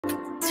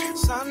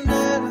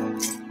SANETER.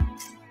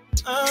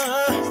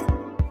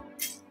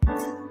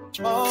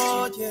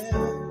 Oh yeah.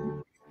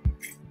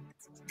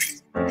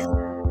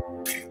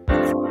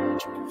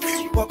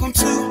 Welcome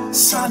to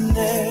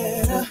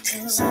SANETER,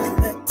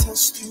 SANETER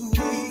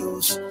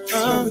Studios.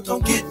 We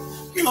don't get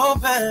no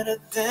better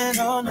than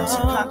on our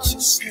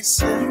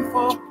consciousness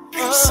info.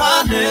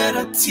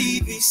 SANETER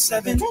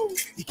TV7.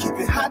 You keep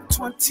it hot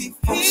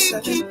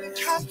 24/7. You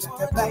got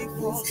that light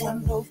for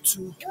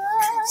 102.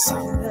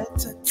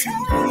 SANETER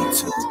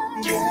TV2.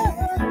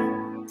 Yeah.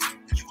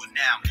 You are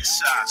now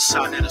inside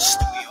SANETER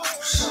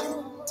Studios,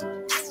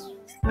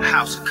 the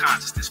House of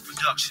Consciousness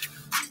production,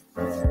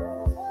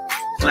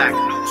 Black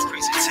News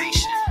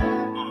presentation.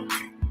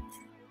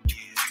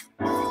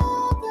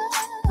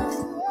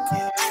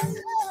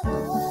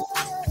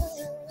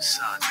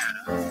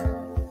 SANETER.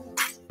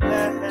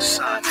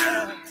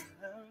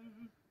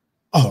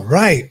 All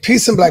right,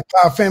 peace and Black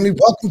Power family.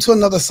 Welcome to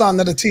another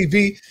SANETER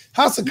TV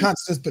House of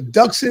Consciousness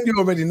production. You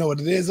already know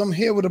what it is. I'm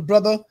here with a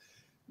brother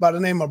by the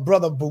name of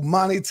Brother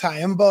Bomani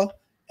Tyehimba,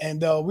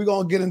 and we're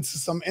gonna get into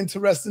some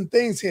interesting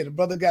things here. The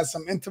brother got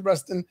some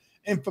interesting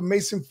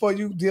information for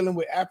you dealing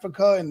with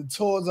Africa and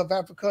tours of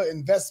Africa,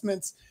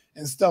 investments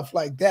and stuff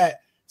like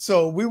that.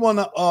 So we want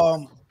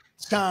to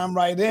chime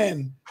right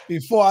in.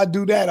 Before I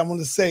do that, I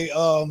want to say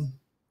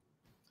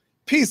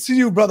peace to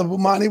you, Brother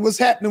Bomani. What's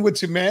happening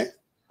with you, man?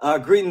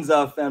 Greetings,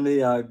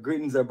 family.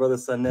 Greetings, brother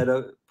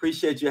SANETER.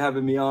 Appreciate you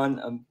having me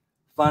on.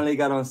 Finally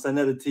got on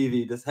SANETER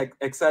TV. Just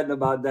excited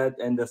about that,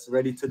 and just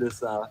ready to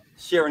just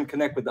share and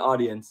connect with the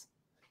audience.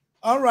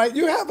 All right,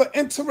 you have an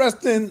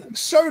interesting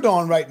shirt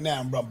on right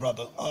now,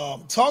 brother.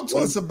 Talk to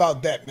us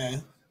about that,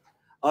 man.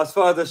 As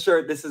far as the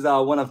shirt, this is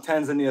one of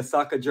Tanzania's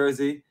soccer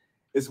jersey.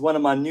 It's one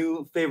of my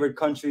new favorite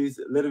countries,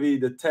 literally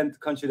the 10th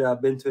country that I've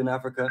been to in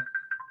Africa.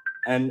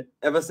 And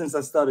ever since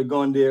I started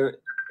going there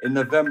in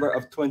November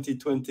of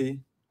 2020,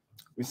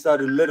 we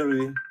started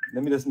literally,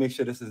 let me just make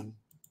sure this is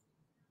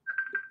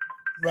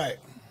right.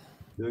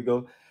 There we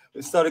go.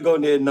 We started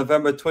going there in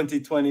November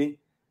 2020,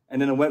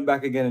 and then I went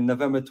back again in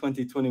November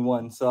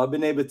 2021. So I've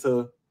been able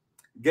to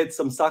get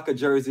some soccer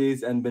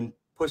jerseys and been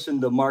pushing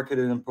the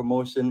marketing and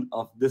promotion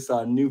of this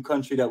new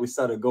country that we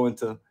started going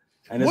to.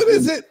 And what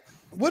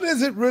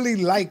is it really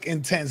like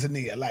in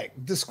Tanzania? Like,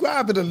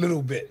 describe it a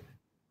little bit.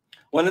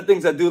 One of the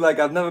things I do, like,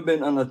 I've never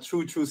been on a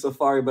true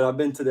safari, but I've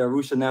been to the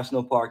Arusha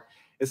National Park.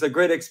 It's a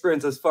great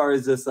experience as far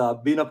as just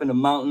being up in the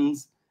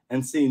mountains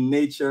and seeing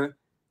nature.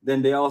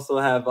 Then they also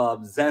have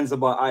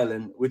Zanzibar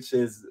Island, which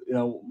is,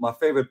 my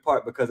favorite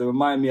part because it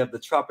reminds me of the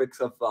tropics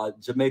of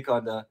Jamaica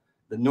on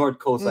the north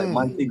coast, like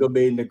Montego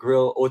Bay,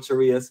 Negril, Ocho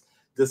Rios.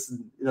 Just,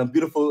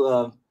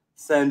 beautiful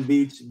sand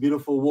beach,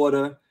 beautiful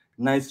water,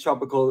 nice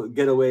tropical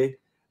getaway.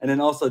 And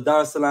then also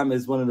Dar es Salaam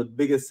is one of the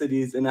biggest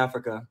cities in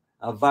Africa.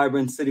 A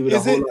vibrant city with a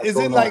whole lot Is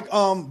it like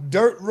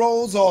dirt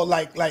roads or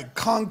like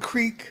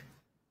concrete,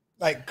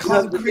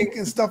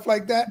 and stuff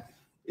like that?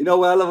 You know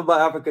what I love about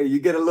Africa? You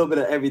get a little bit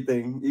of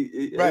everything.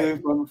 Right.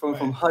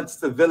 From huts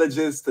to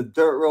villages to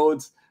dirt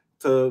roads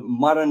to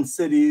modern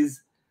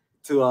cities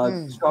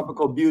to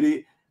tropical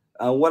beauty.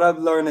 What I've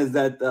learned is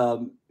that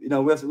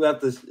we have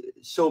to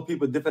show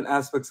people different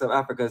aspects of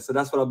Africa. So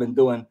that's what I've been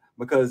doing,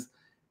 because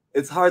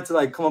it's hard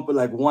to come up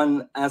with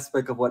one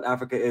aspect of what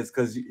Africa is,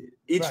 because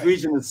each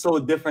region is so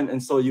different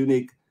and so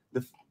unique.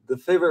 The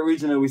favorite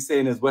region that we stay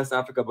in is West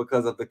Africa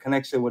because of the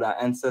connection with our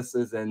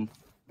ancestors and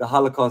the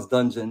Holocaust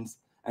dungeons.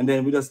 And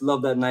then we just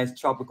love that nice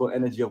tropical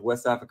energy of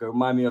West Africa.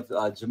 Remind me of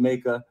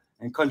Jamaica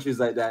and countries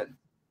like that.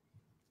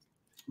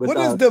 But, what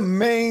is the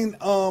main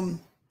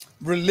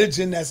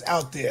religion that's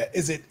out there?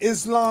 Is it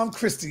Islam,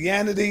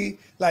 Christianity?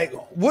 Like,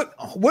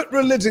 what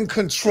religion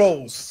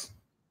controls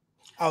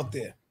out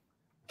there?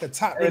 The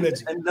top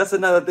religion. And that's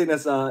another thing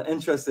that's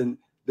interesting.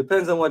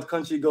 Depends on what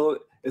country you go.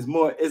 It's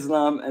more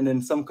Islam, and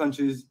then some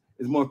countries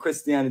is more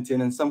Christianity,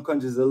 and then some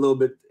countries a little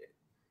bit,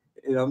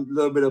 a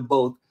little bit of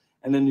both.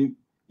 And then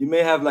you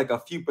may have like a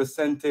few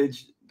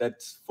percentage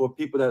that's for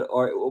people that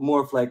are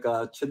more of like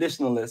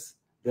traditionalists,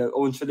 their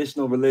own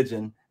traditional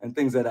religion and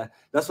things like that.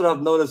 That's what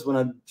I've noticed when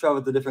I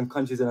travel to different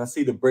countries and I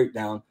see the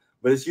breakdown.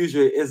 But it's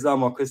usually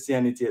Islam or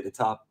Christianity at the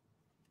top.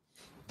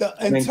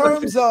 In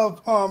terms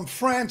of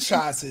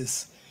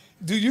franchises,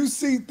 do you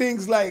see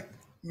things like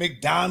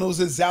McDonald's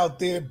is out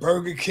there,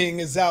 Burger King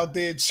is out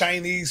there,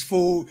 Chinese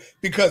food?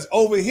 Because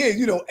over here,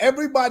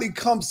 everybody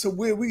comes to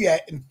where we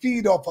at and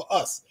feed off of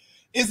us.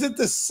 Is it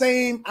the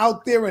same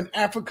out there in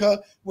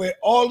Africa where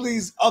all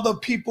these other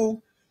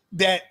people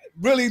that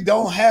really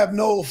don't have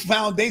no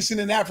foundation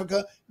in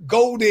Africa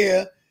go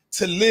there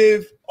to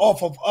live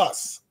off of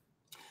us?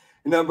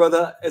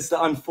 Brother, it's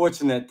the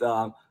unfortunate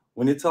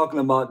when you're talking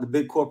about the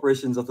big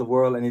corporations of the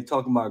world and you're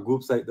talking about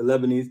groups like the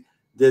Lebanese,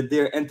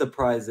 they're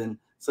enterprising.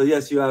 So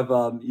yes, you have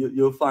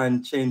you'll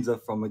find chains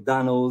from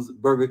McDonald's,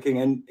 Burger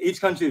King, and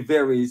each country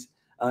varies.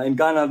 In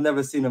Ghana, I've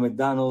never seen a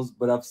McDonald's,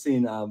 but I've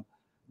seen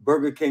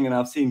Burger King and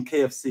I've seen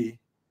KFC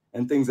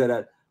and things like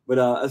that. But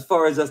as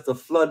far as just the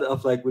flood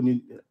of when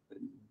you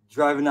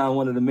driving down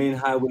one of the main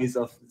highways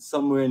of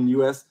somewhere in the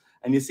US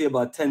and you see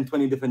about 10,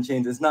 20 different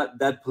chains, it's not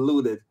that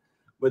polluted.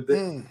 but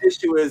the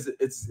issue is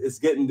it's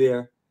getting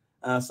there.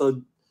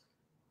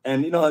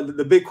 And you know,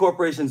 the big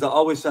corporations are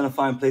always trying to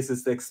find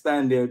places to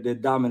expand their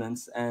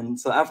dominance, and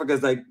so Africa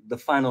is like the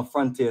final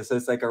frontier. So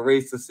it's like a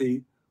race to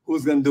see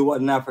who's going to do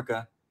what in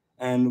Africa.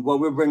 And what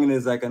we're bringing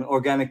is like an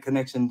organic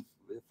connection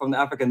from the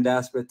African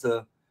diaspora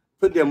to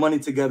put their money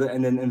together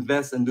and then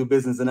invest and do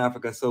business in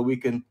Africa, so we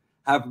can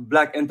have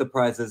Black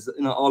enterprises,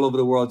 you know, all over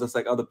the world, just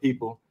like other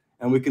people,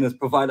 and we can just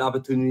provide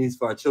opportunities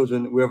for our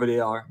children wherever they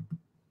are.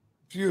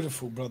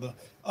 Beautiful, brother.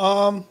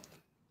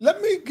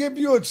 Let me give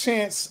you a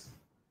chance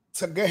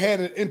to go ahead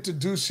and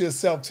introduce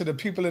yourself to the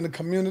people in the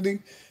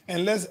community,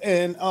 and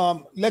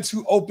let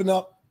you open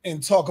up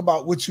and talk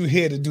about what you're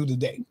here to do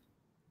today.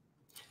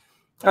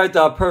 All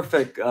right,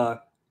 perfect.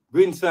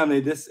 Greetings,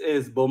 family. This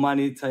is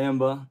Bomani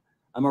Tyehimba.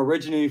 I'm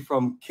originally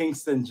from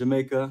Kingston,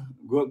 Jamaica.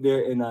 Grew up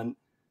there in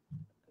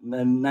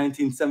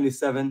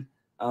 1977.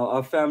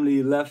 Our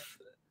family left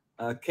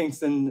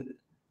Kingston.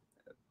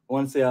 I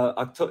want to say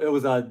October. It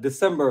was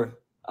December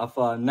of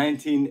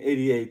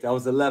 1988. I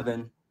was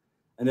 11.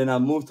 And then I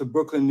moved to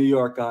Brooklyn, New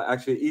York,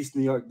 actually East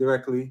New York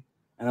directly.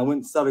 And I went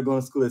and started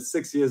going to school at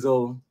 6 years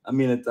old. I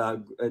mean, at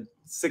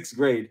 6th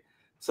grade.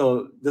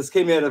 So this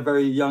came here at a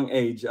very young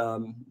age,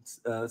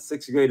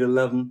 6th grade,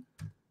 11.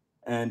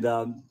 And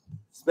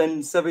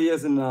spent 7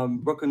 years in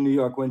Brooklyn, New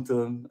York. Went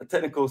to a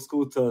technical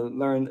school to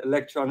learn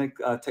electronic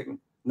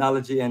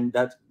technology. And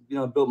that, you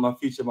know, built my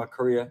future, my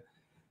career.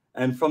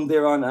 And from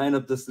there on, I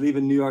ended up just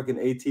leaving New York in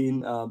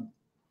 18.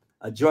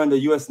 I joined the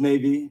U.S.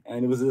 Navy,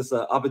 and it was just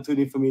an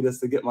opportunity for me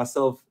just to get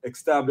myself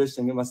established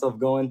and get myself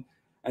going.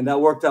 And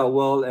that worked out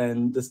well,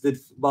 and just did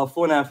about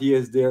 4.5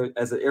 years there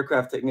as an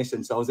aircraft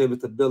technician. So I was able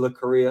to build a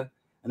career.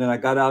 And then I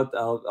got out.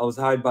 I was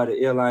hired by the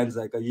airlines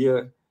like a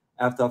year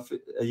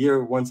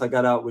once I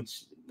got out,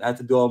 which I had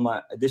to do all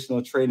my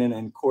additional training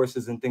and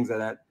courses and things like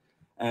that.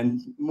 And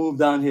moved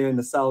down here in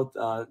the South,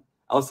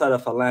 outside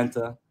of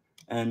Atlanta,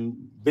 and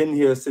been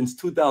here since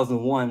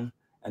 2001.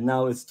 And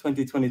now it's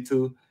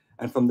 2022.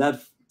 And from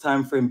that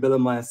time frame,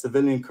 building my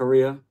civilian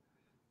career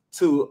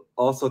to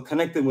also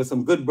connecting with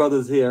some good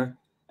brothers here,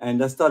 and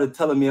that started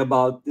telling me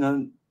about, you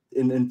know,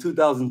 in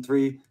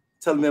 2003,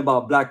 telling me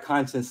about Black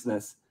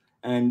consciousness.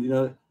 And, you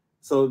know,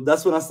 so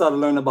that's when I started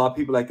learning about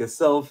people like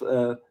yourself,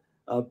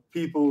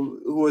 people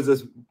who was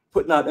just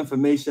putting out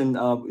information.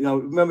 You know,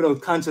 remember those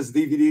conscious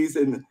DVDs,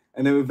 and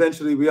then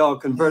eventually we all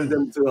converted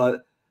them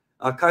to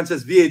a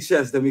conscious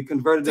VHS. Then we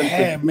converted them.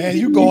 Damn, man,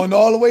 you going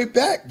all the way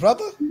back,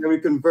 brother. And then we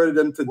converted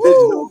them to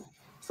digital.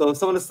 So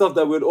some of the stuff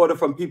that we'd order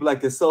from people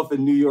like yourself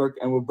in New York,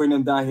 and we'll bring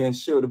them down here and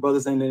share with the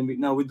brothers. And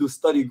then we do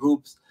study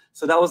groups.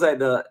 So that was like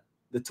the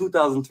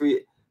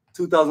 2003,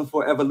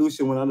 2004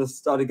 evolution when I just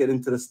started getting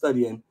into the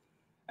studying.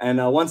 And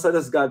once I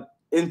just got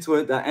into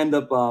it, I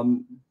ended up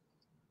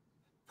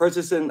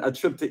purchasing a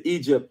trip to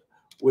Egypt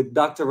with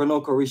Dr.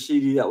 Ranoko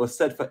Rashidi that was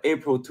set for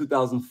April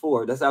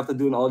 2004. That's after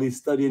doing all these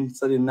studying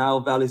Nile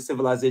Valley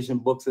civilization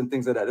books and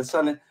things like that. It's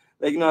trying to,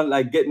 like, you know,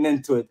 like getting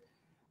into it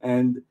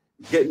and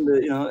getting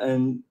the, you know,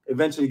 and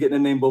eventually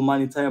getting the name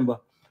Bomani Tyehimba.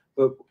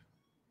 But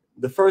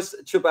the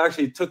first trip I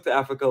actually took to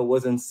Africa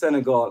was in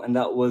Senegal, and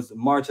that was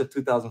March of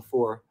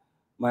 2004.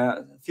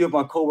 A few of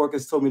my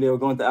coworkers told me they were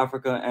going to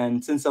Africa,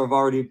 and since I've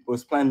already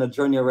was planning the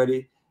journey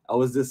already, I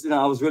was just, you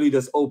know, I was really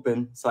just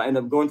open. So I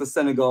ended up going to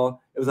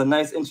Senegal. It was a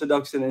nice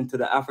introduction into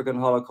the African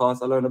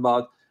Holocaust. I learned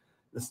about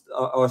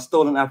our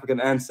stolen African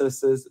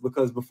ancestors,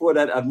 because before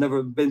that, I've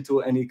never been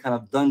to any kind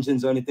of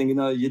dungeons or anything. You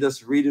know, you're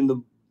just reading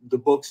the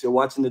books, you're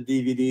watching the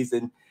DVDs,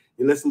 and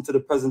you listen to the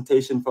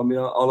presentation from, you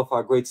know, all of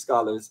our great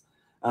scholars.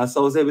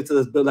 So I was able to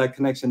just build that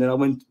connection. Then I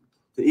went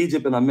to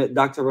Egypt and I met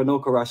Dr.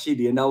 Ranoko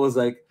Rashidi, and that was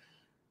like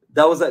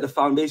the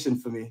foundation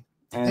for me.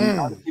 And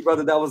honestly,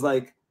 brother, that was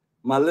like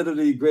my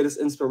literally greatest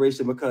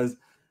inspiration, because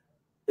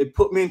it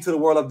put me into the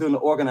world of doing the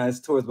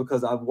organized tours,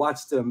 because I've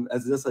watched him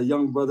as just a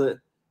young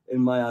brother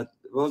in my, I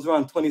was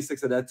around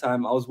 26 at that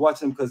time. I was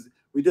watching him because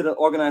we did an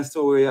organized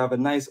tour where you have a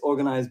nice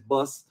organized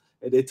bus.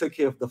 And they took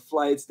care of the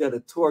flights. They had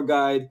a tour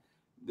guide.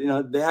 You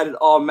know, they had it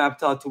all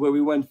mapped out to where we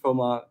went from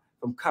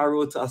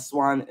Cairo to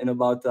Aswan in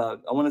about,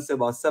 I want to say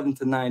about 7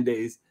 to 9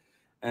 days.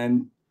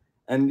 And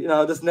you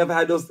know, I just never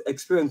had those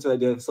experiences right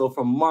there. So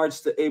from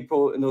March to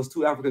April in those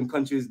 2 African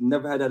countries,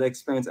 never had that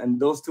experience. And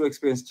those 2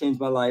 experiences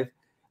changed my life.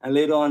 And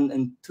later on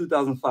in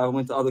 2005, I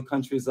went to other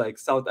countries like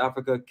South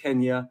Africa,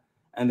 Kenya,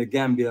 and the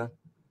Gambia.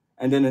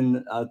 And then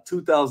in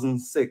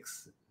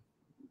 2006,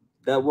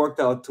 that worked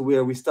out to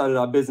where we started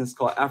our business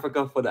called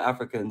Africa for the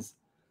Africans.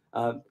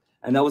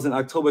 And that was in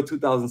October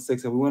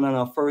 2006. And we went on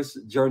our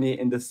first journey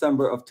in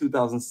December of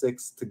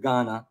 2006 to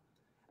Ghana.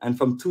 And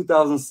from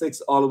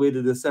 2006 all the way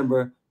to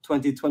December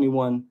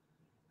 2021,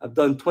 I've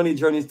done 20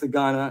 journeys to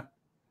Ghana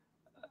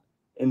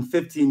in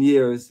 15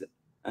 years.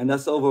 And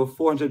that's over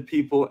 400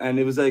 people. And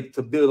it was like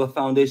to build a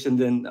foundation.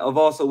 Then I've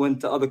also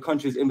went to other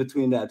countries in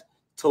between that: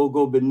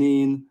 Togo,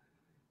 Benin,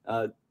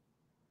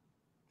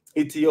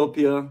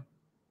 Ethiopia.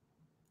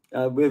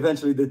 We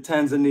eventually did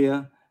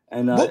Tanzania.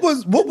 And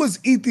what was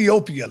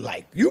Ethiopia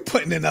like? You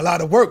putting in a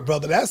lot of work,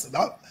 brother.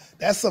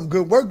 That's some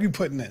good work you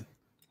putting in.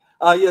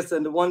 Yes,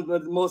 and one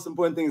of the most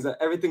important things is that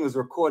everything was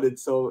recorded,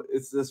 so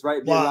it's just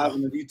right there live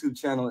on the YouTube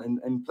channel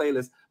and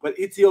playlist. But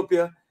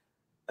Ethiopia,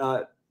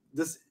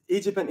 this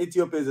Egypt and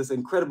Ethiopia is just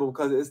incredible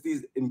because it's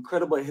these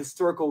incredible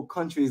historical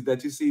countries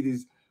that you see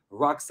these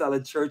rock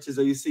solid churches,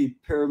 or you see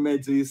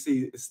pyramids, or you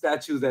see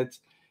statues that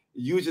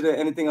usually than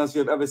anything else you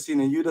have ever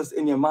seen, and you just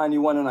in your mind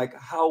you wonder like,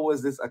 how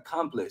was this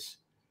accomplished?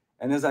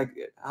 And it's like,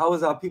 how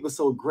is our people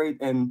so great?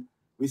 And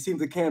we seem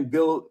to can't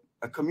build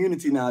a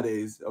community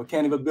nowadays, or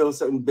can't even build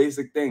certain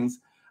basic things.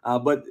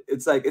 But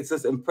it's like, it's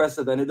just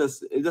impressive, and it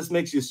just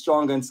makes you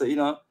stronger. And so, you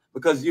know,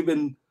 because you've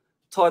been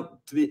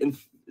taught to be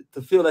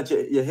to feel that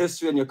your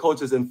history and your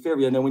culture is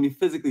inferior, and then when you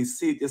physically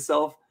see it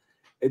yourself,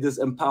 it just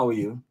empower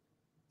you.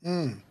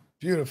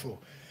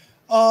 Beautiful.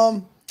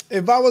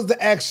 If I was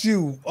to ask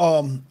you,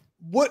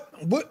 what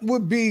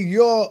would be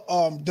your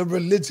the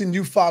religion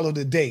you follow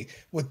today,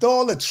 with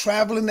all the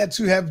traveling that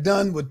you have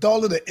done, with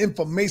all of the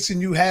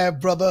information you have,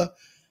 brother,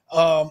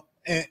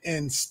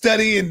 and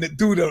studying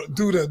do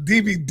the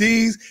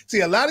DVDs?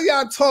 See, a lot of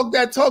y'all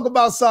talk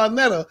about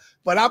SANETER,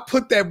 but I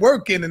put that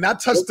work in, and I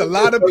touched a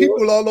lot of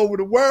people all over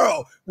the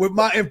world with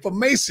my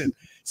information.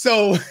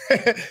 So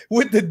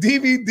with the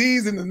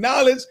DVDs and the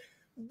knowledge,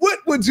 what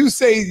would you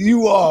say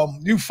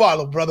you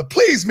follow, brother?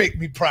 Please make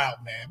me proud,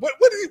 man. What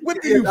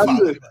do you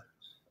follow?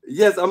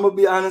 Yes, I'm gonna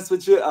be honest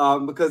with you,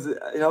 because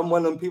I'm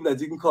one of them people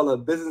that you can call a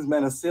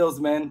businessman, a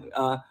salesman.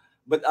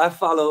 But I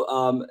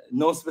follow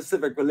no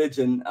specific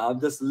religion.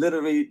 Just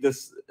literally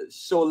just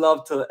show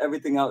love to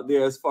everything out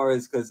there, as far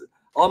as, because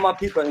all my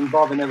people are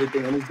involved in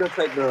everything, and it's just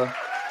like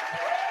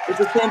it's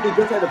the same thing,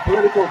 just like the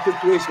political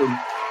situation.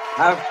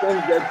 I have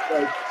friends that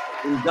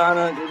like in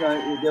Ghana,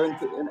 they're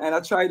into, and I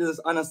try this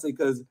honestly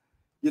because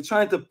you're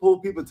trying to pull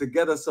people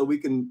together so we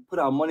can put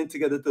our money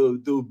together to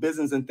do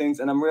business and things.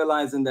 And I'm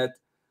realizing that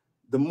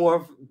the more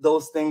of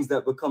those things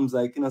that becomes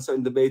like,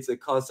 certain debates that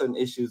cause certain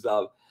issues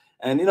out.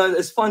 And,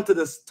 it's fun to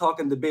just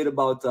talk and debate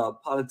about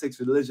politics,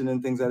 religion,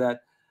 and things like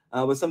that.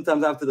 But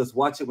sometimes I have to just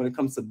watch it when it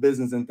comes to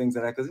business and things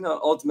like that. Because,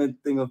 ultimate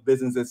thing of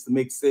business is to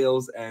make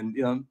sales and,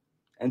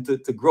 and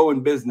to grow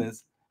in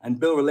business and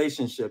build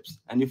relationships.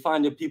 And you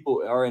find your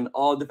people are in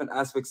all different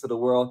aspects of the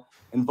world,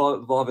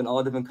 involved in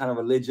all different kind of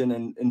religion,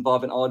 and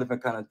involved in all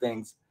different kind of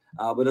things.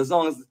 But as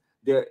long as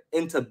they're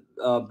into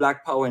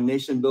Black power and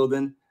nation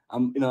building,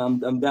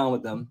 I'm down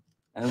with them.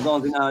 And as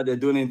long as they're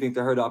doing anything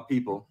to hurt our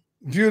people.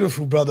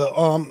 Beautiful, brother.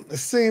 It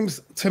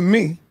seems to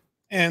me,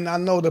 and I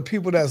know the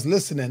people that's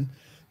listening,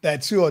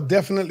 that you are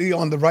definitely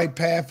on the right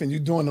path and you're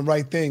doing the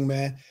right thing,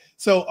 man.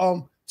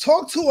 So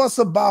talk to us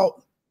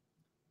about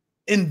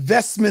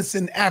investments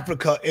in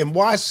Africa, and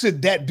why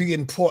should that be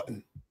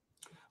important?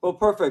 Well,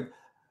 perfect.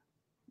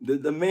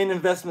 The main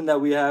investment that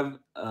we have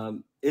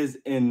is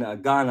in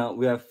Ghana.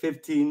 We have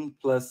 15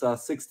 plus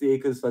 60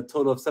 acres for a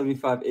total of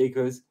 75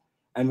 acres.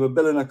 And we're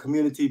building a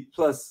community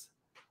plus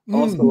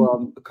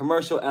also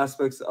commercial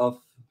aspects of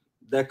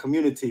that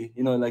community,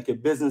 like your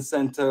business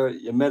center,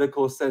 your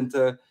medical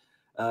center,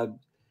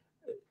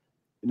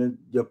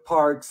 your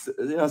parks,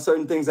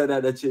 certain things like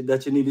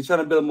that you need. You're trying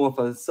to build more of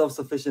a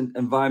self-sufficient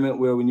environment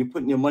where when you're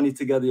putting your money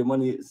together, your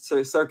money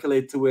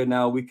circulate to where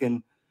now we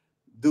can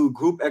do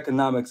group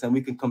economics and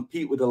we can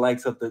compete with the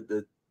likes of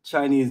the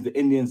Chinese, the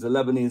Indians, the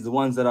Lebanese, the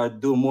ones that are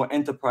doing more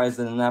enterprise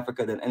in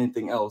Africa than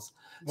anything else.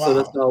 Wow. So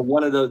that's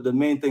one of the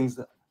main things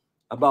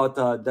about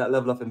that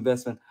level of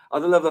investment.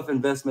 Other level of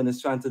investment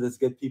is trying to just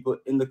get people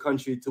in the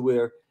country to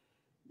where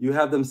you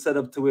have them set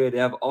up to where they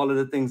have all of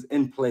the things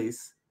in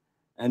place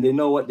and they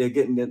know what they're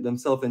getting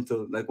themselves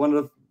into. Like one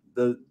of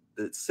the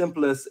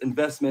simplest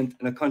investment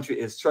in a country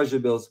is treasury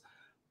bills.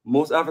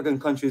 Most African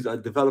countries are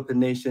developing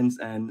nations,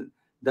 and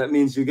that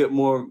means you get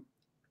more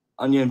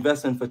on your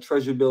investment for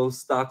treasury bills,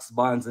 stocks,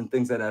 bonds, and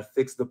things like that,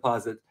 fixed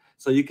deposit.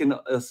 So you can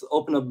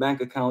open a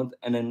bank account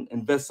and then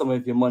invest some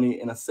of your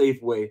money in a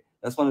safe way.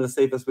 That's one of the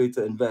safest ways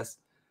to invest.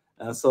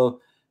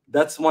 So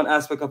that's one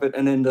aspect of it.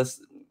 And then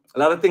there's a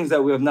lot of things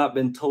that we have not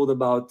been told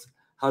about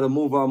how to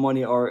move our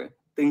money, or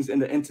things in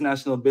the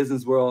international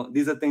business world.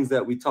 These are things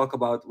that we talk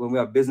about when we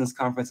have business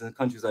conferences in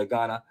countries like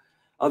Ghana.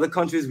 Other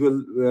countries,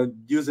 we're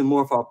using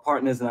more of our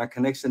partners and our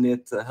connection there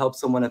to help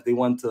someone if they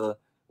wanted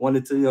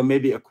to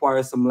maybe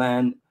acquire some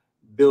land,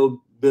 build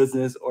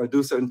business, or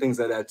do certain things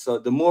like that. So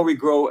the more we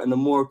grow and the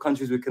more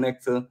countries we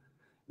connect to,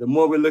 the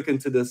more we're looking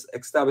to this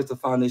establish the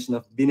foundation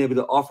of being able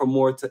to offer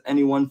more to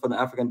anyone from the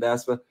African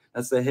diaspora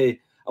and say, hey,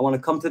 I want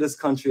to come to this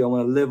country. I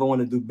want to live. I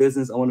want to do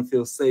business. I want to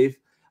feel safe.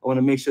 I want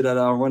to make sure that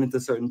I don't run into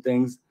certain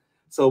things.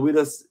 So we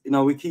just,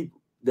 we keep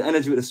the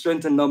energy with the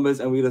strength in numbers,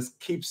 and we just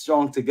keep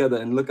strong together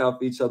and look out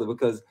for each other,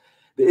 because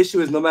the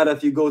issue is no matter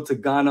if you go to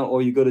Ghana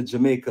or you go to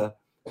Jamaica,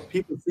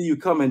 people see you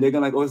coming, they're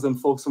gonna like, oh, some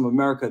folks from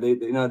America.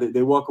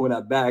 They walking with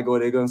that bag, or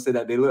they're gonna say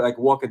that they look like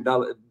walking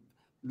dollar,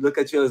 look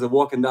at you as a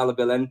walking dollar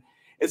bill. And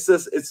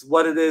it's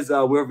what it is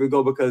wherever we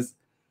go, because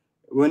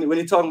when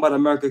you're talking about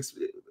America,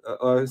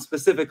 or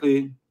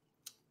specifically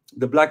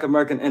the Black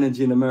American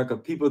energy in America,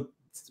 people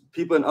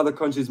in other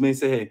countries may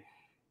say, hey,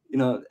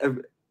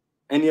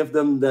 any of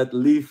them that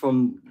leave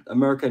from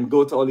America and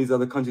go to all these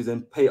other countries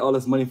and pay all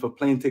this money for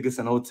plane tickets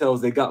and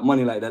hotels, they got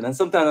money like that. And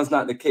sometimes that's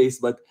not the case,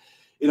 but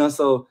you know,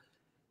 so,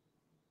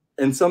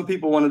 and some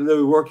people want to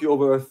really work you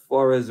over as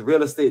far as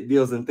real estate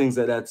deals and things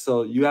like that.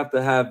 So you have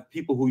to have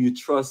people who you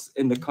trust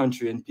in the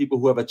country and people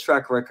who have a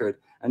track record.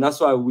 And that's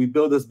why we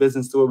build this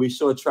business to where we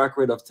show a track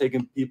record of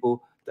taking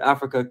people to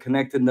Africa,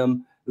 connecting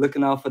them,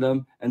 looking out for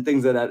them and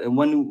things like that. And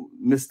when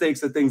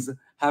mistakes or things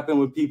happen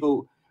with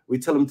people, we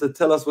tell them to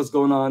tell us what's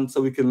going on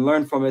so we can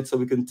learn from it, so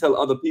we can tell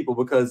other people.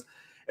 Because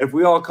if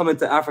we all come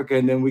into Africa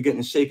and then we're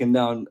getting shaken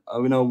down,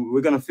 you know,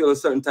 we're going to feel a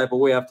certain type of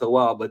way after a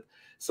while. But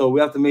so we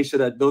have to make sure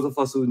that those of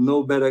us who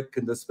know better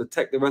can just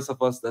protect the rest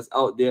of us that's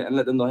out there and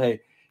let them know,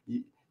 hey,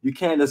 you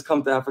can't just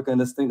come to Africa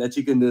and just think that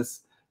you can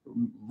just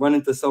run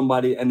into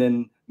somebody and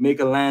then make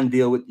a land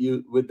deal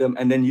with them,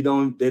 and then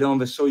they don't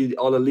even show you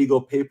all the legal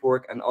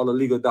paperwork and all the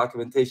legal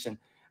documentation.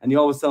 And you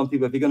always tell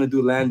people, if you're going to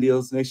do land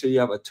deals, make sure you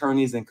have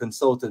attorneys and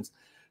consultants.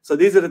 So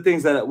these are the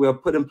things that we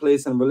have put in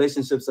place and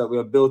relationships that we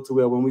have built to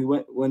where when we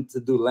went to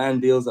do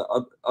land deals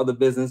or other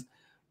business,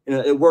 you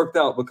know, it worked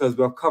out because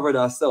we have covered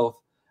ourselves.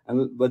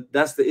 But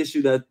that's the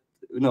issue that,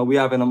 you know, we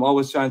have. And I'm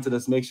always trying to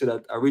just make sure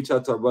that I reach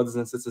out to our brothers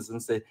and sisters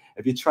and say,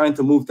 if you're trying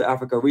to move to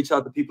Africa, reach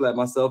out to people like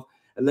myself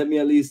and let me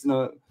at least, you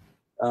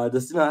know,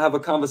 just, you know, have a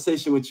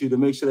conversation with you to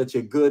make sure that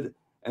you're good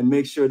and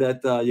make sure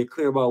that you're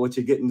clear about what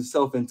you're getting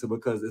yourself into,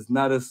 because it's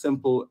not as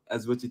simple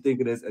as what you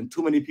think it is. And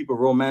too many people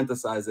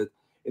romanticize it.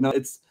 You know,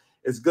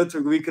 it's good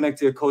to reconnect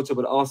to your culture,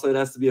 but also it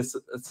has to be a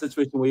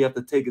situation where you have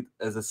to take it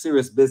as a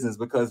serious business,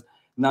 because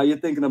now you're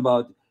thinking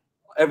about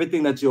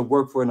everything that you've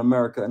worked for in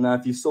America. And now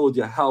if you sold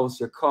your house,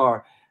 your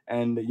car,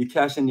 and you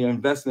cash in your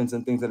investments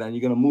and things like that, and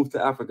you're going to move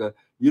to Africa,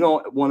 you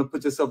don't want to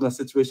put yourself in a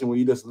situation where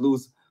you just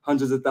lose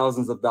hundreds of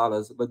thousands of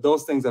dollars. But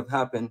those things have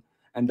happened.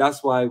 And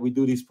that's why we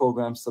do these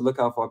programs, to look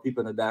out for our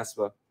people in the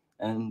diaspora.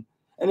 And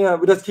you know,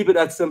 we just keep it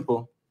that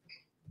simple.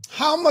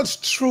 How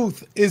much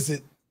truth is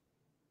it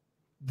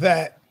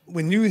that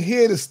when you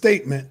hear the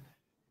statement,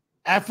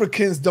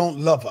 Africans don't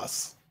love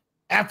us,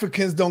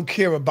 Africans don't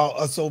care about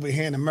us over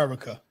here in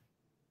America?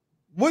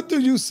 What do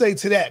you say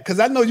to that? Because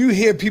I know you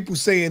hear people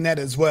saying that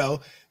as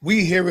well.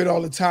 We hear it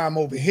all the time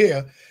over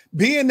here.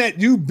 Being that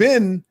you've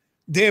been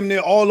damn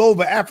near all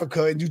over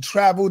Africa and you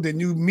traveled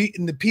and you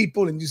meeting the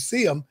people and you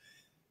see them,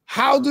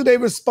 how do they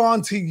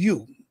respond to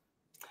you?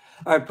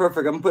 All right,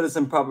 perfect. I'm gonna put this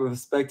in proper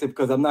perspective,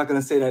 because I'm not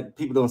gonna say that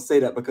people don't say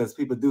that, because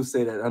people do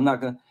say that. I'm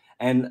not gonna,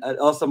 and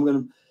also I'm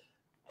gonna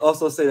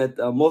also say that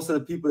most of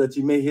the people that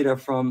you may hear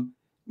that from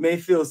may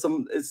feel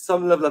some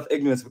level of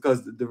ignorance,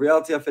 because the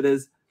reality of it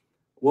is,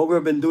 what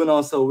we've been doing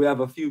also, we have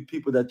a few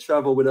people that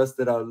travel with us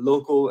that are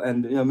local,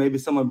 and you know, maybe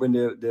someone bring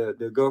their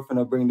girlfriend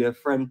or bring their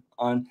friend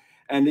on,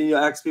 and then you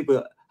ask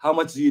people, how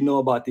much do you know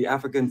about the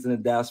Africans in the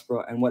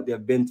diaspora and what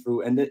they've been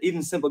through? And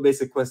even simple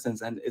basic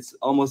questions, and it's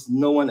almost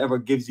no one ever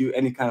gives you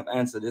any kind of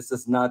answer. It's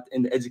just not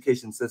in the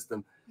education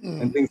system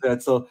and things like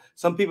that. So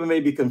some people may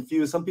be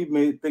confused. Some people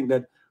may think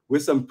that we're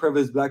some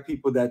privileged Black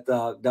people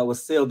that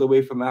was sailed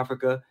away from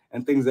Africa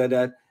and things like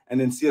that, and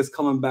then see us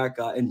coming back,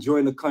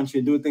 enjoying the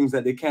country, doing things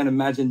that they can't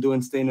imagine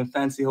doing, staying in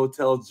fancy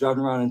hotels,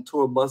 driving around in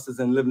tour buses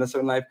and living a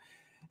certain life.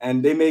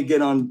 And they may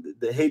get on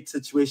the hate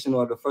situation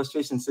or the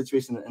frustration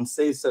situation and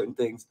say certain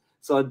things.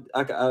 So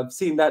I've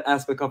seen that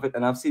aspect of it,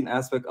 and I've seen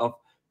aspect of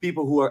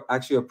people who are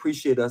actually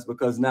appreciate us,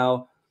 because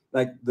now,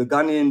 like the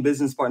Ghanaian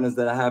business partners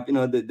that I have, you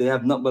know, they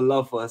have nothing but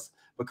love for us,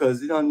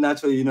 because, you know,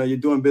 naturally, you know, you're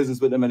doing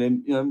business with them and they,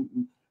 you know,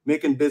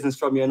 making business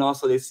from you, and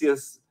also they see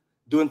us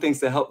doing things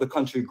to help the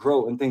country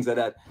grow and things like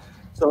that.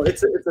 So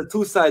it's a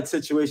two-side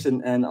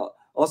situation. And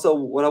also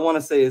what I want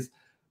to say is,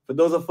 for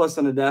those of us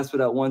in the diaspora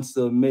that wants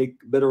to make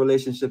better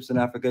relationships in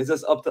Africa, it's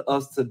just up to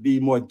us to be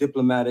more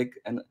diplomatic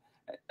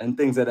and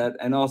things like that.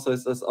 And also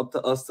it's just up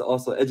to us to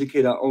also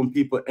educate our own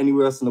people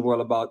anywhere else in the world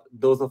about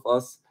those of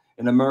us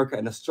in America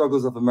and the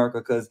struggles of America,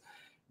 because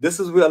this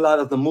is where a lot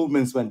of the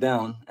movements went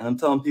down. And I'm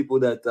telling people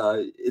that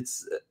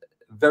it's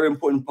a very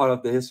important part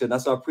of the history. And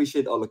that's why I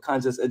appreciate all the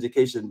conscious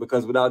education,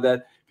 because without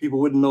that, people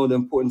wouldn't know the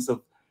importance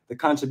of the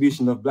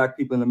contribution of Black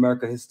people in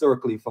America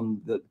historically, from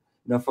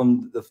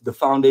the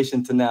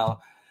foundation to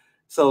now.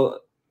 So,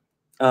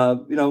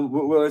 you know,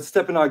 we're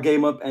stepping our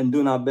game up and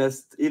doing our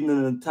best, even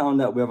in a town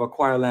that we have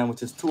acquired land,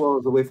 which is 2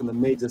 hours away from the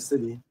major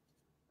city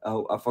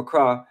of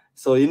Accra.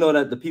 So you know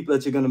that the people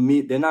that you're going to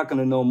meet, they're not going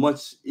to know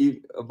much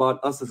about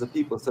us as a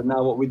people. So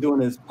now what we're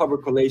doing is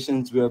public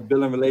relations. We're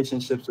building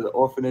relationships with the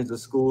orphanages, the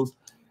schools,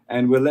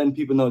 and we're letting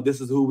people know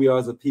this is who we are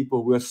as a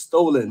people. We're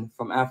stolen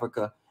from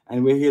Africa,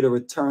 and we're here to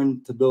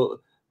return to build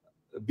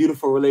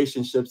beautiful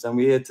relationships, and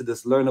we're here to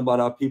just learn about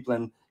our people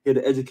and here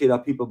to educate our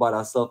people about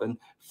ourselves and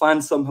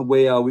find some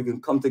way how we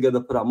can come together,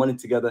 put our money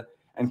together,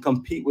 and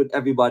compete with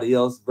everybody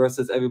else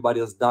versus everybody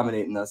else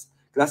dominating us.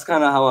 That's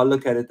kind of how I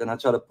look at it, and I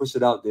try to push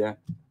it out there.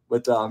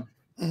 But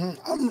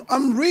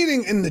I'm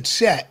reading in the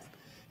chat,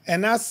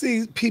 and I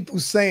see people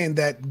saying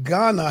that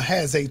Ghana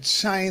has a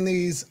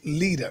Chinese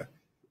leader.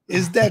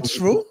 Is that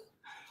true?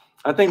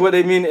 I think what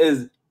they mean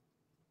is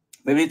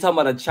maybe talking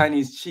about a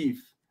Chinese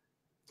chief.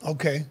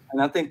 Okay.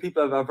 And I think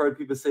I've heard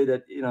people say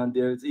that, you know,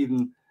 there's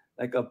even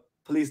like a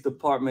police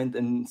department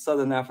in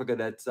Southern Africa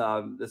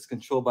that's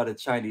controlled by the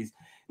Chinese.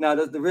 Now,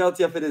 the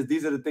reality of it is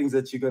these are the things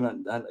that you're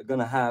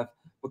gonna have,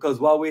 because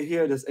while we're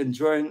here just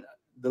enjoying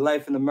the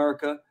life in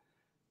America,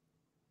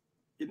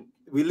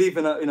 we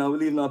leaving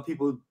our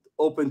people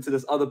open to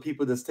this other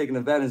people that's taking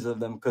advantage of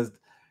them. Because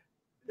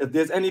if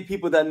there's any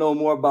people that know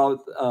more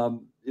about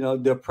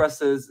the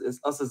oppressors, it's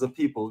us as a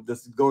people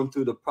just going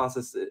through the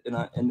process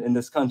in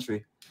this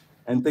country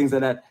and things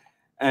like that.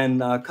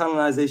 And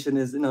colonization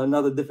is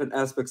another different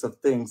aspects of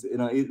things.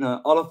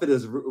 All of it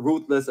is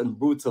ruthless and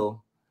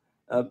brutal.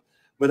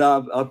 But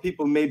our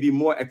people may be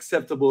more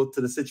acceptable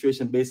to the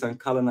situation based on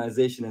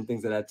colonization and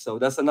things like that. So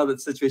that's another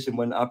situation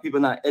when our people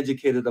are not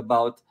educated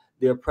about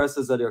the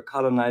oppressors or their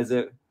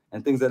colonizer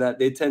and things like that.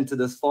 They tend to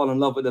just fall in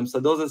love with them. So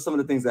those are some of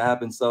the things that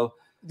happen. So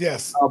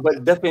yes,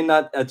 but definitely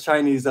not a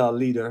Chinese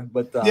leader.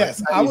 But yes,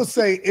 Chinese, I would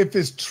say if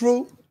it's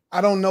true,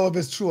 I don't know if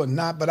it's true or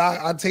not, but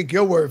I take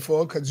your word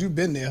for it because you've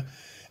been there.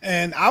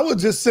 And I would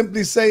just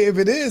simply say if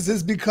it is,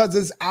 it's because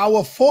it's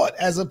our fault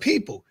as a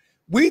people.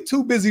 We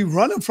too busy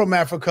running from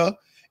Africa,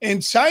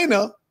 and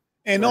China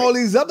and all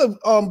these other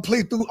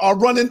places are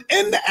running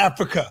into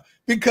Africa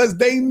because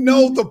they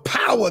know the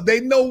power.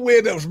 They know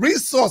where the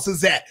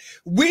resources at.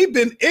 We've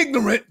been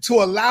ignorant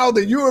to allow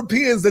the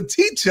Europeans to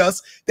teach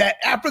us that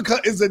Africa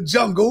is a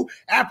jungle,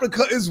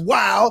 Africa is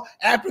wild,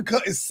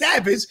 Africa is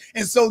savage.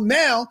 And so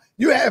now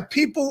you have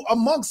people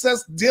amongst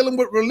us dealing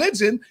with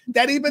religion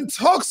that even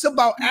talks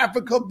about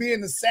Africa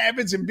being a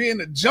savage and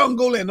being a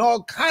jungle and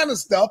all kind of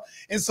stuff.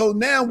 And so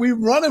now we're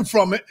running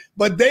from it,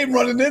 but they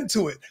running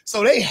into it.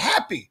 So they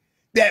happy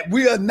that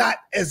we are not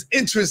as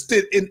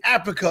interested in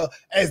Africa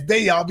as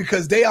they are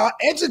because they are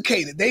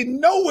educated. They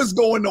know what's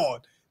going on.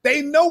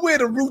 They know where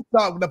the roots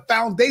are, the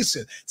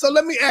foundation. So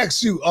let me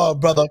ask you,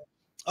 brother,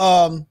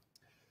 are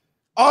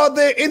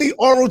there any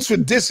oral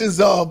traditions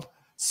of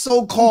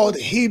so-called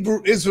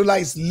Hebrew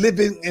Israelites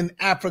living in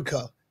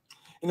Africa?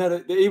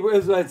 The Hebrew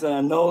Israelites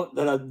I know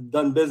that I've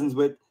done business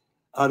with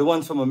are the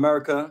ones from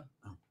America,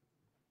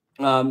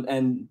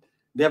 and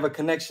they have a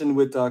connection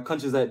with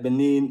countries like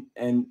Benin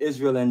and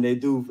Israel, and they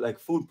do like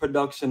food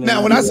production.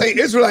 Now, when I say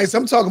Israelites,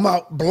 I'm talking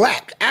about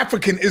Black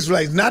African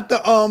Israelites, not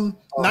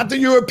the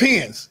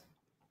Europeans.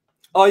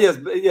 Oh yes,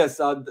 yes.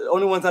 The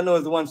only ones I know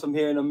is the ones from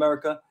here in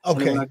America.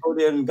 Okay. And when I go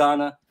there in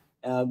Ghana,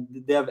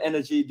 they have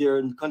energy there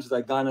in countries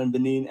like Ghana and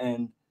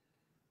Benin,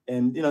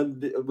 and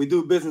we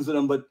do business with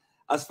them. But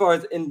as far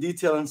as in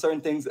detail and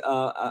certain things,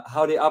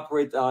 how they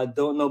operate, I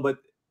don't know. But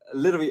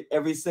literally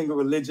every single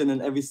religion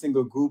and every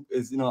single group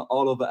is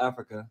all over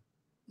Africa.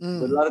 But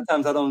a lot of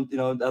times I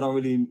don't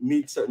really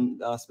meet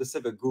certain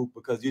specific group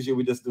because usually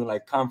we're just doing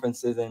like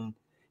conferences, and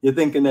you're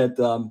thinking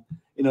that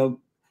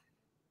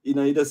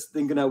you're just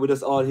thinking that we're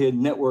just all here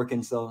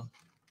networking. So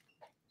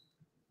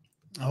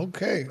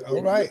okay,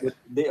 all right,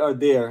 they are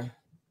there.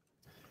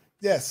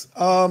 Yes.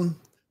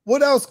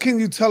 What else can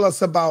you tell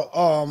us about?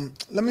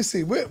 Let me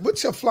see.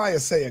 What's your flyer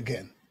say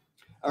again?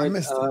 All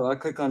right, I'll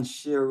click on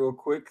share real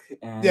quick.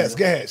 And yes,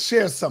 go ahead.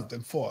 Share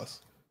something for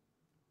us.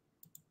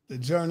 The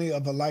journey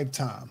of a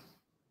lifetime,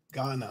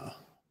 Ghana.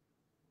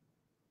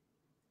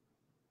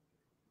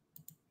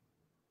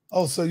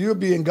 Oh, so you'll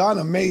be in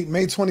Ghana May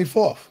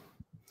 24th.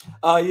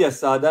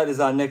 Yes, that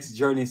is our next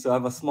journey. So I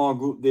have a small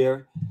group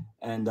there,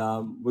 and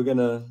we're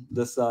gonna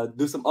just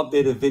do some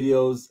updated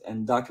videos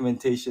and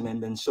documentation,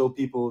 and then show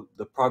people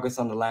the progress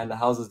on the land, the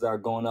houses that are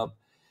going up,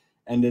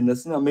 and then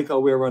just make our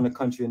way around the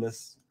country and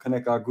just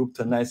connect our group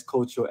to nice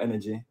cultural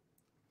energy.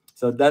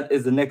 So that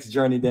is the next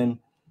journey. Then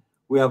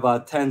we have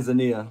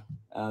Tanzania,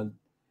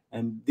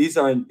 and these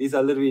are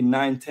literally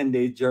 9-10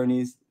 day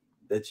journeys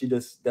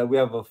that we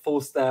have a full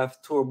staff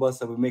tour bus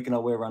that we're making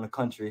our way around the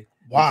country.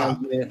 Wow.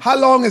 How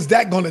long is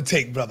that going to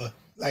take, brother?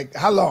 Like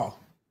how long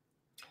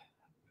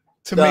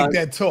to make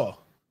that tour?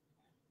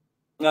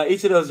 Now,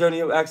 each of those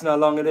journeys, asking how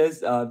long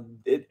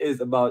it is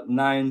about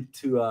 9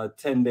 to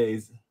 10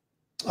 days.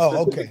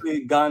 Oh, okay.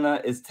 Ghana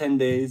is 10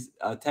 days.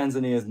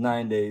 Tanzania is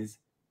 9 days.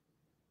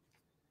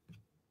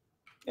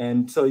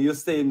 And so you'll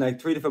stay in like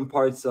 3 different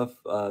parts of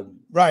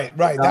right.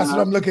 Ghana. That's what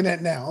I'm looking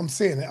at now. I'm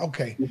seeing it.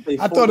 Okay.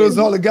 I thought it was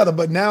all together,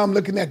 but now I'm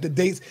looking at the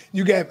dates.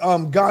 You got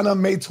Ghana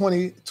May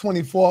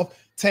 24th,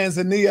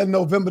 Tanzania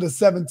November the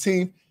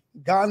 17th,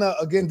 Ghana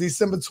again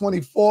December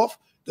 24th,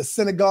 the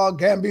Senegal,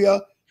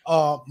 Gambia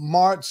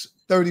March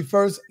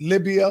 31st,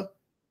 Libya,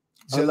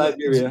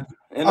 Liberia.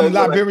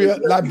 Liberia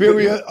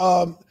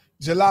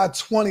July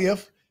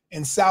 20th,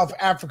 and South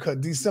Africa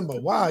December.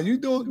 Wow,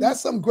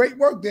 that's some great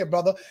work there,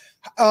 brother.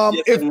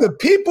 If the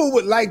people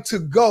would like to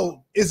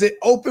go, is it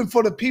open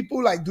for the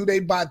people? Like, do they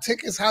buy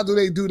tickets? How do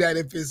they do that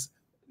if it's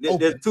open?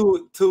 There's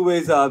two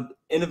ways.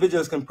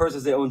 Individuals can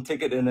purchase their own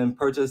ticket and then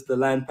purchase the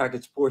land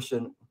package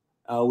portion,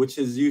 which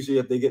is usually,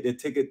 if they get their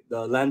ticket,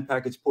 the land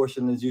package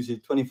portion is usually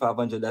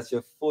 $2,500. That's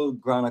your full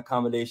ground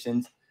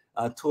accommodations,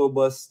 tour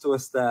bus, tour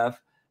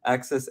staff,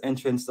 access,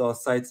 entrance to all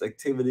sites,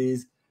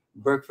 activities,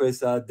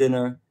 breakfast,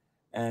 dinner,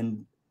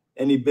 and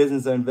any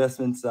business or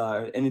investments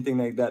or anything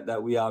like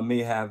that we may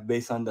have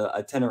based on the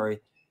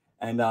itinerary.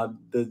 And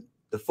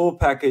the full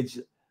package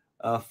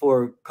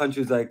for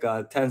countries like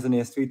Tanzania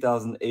is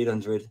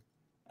 3,800,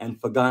 and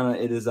for Ghana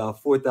it is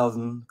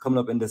 4,000 coming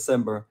up in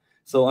December.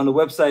 So on the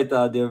website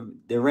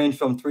they range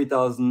from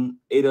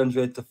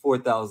 3,800 to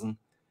 4,000,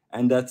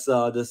 and that's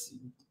just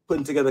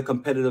putting together a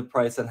competitive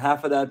price, and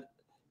half of that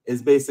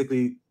is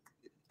basically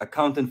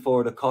accounting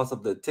for the cost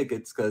of the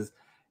tickets, because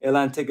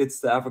airline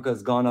tickets to Africa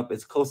has gone up.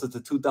 It's closer to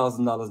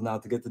 $2,000 now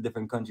to get to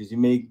different countries. You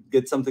may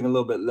get something a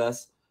little bit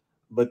less,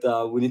 but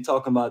when you're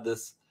talking about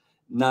this,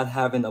 not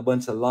having a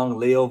bunch of long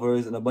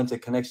layovers and a bunch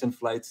of connection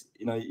flights,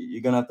 you know,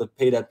 you're gonna have to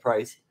pay that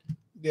price.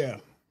 Yeah.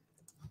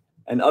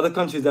 And other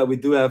countries that we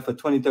do have for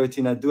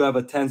 2013, I do have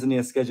a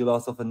Tanzania schedule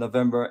also for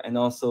November, and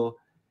also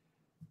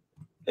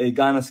a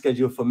Ghana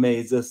schedule for May.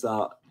 It's just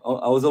I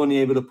was only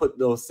able to put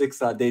those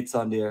 6 dates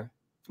on there,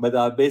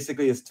 but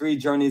basically it's 3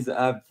 journeys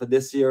I have for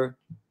this year,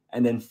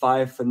 and then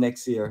 5 for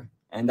next year,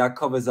 and that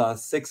covers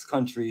 6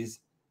 countries.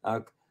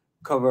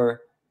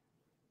 Cover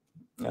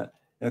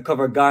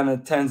Ghana,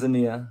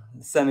 Tanzania,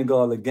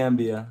 Senegal, the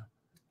Gambia,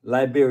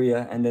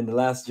 Liberia, and then the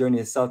last journey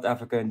is South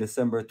Africa in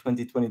December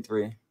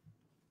 2023.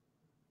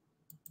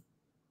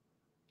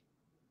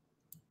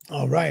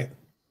 All right.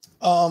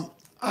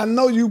 I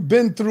know you've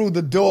been through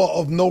the door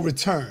of no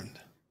return.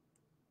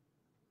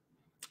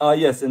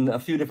 Yes, in a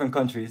few different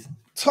countries.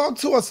 Talk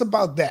to us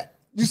about that.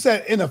 You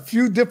said in a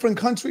few different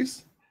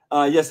countries?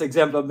 Yes,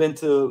 example, I've been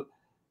to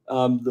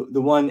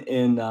the one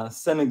in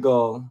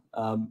Senegal,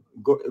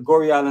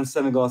 Gorée Island,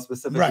 Senegal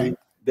specifically. Right.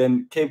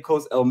 Then Cape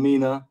Coast,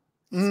 Elmina,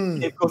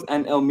 Cape Coast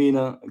and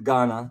Elmina,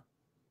 Ghana.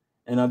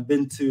 And I've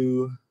been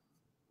to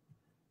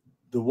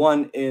the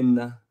one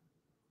in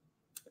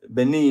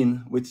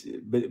Benin, which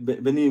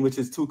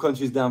is 2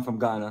 countries down from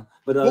Ghana.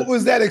 But what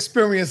was that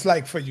experience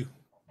like for you?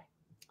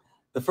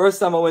 The first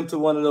time I went to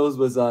one of those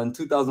was in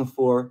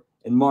 2004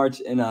 in March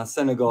in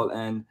Senegal,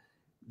 and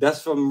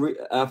that's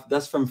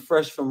from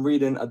fresh from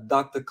reading a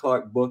Dr.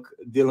 Clark book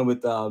dealing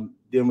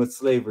with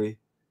slavery,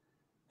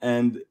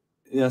 and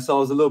so I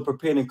was a little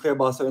prepared and clear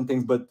about certain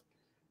things. But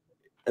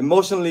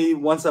emotionally,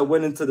 once I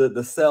went into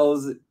the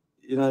cells,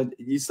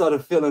 you sort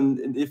of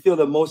you feel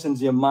the emotions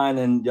in your mind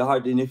and your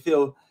heart, and you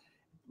feel,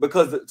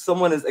 because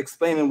someone is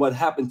explaining what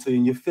happened to you,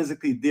 and you're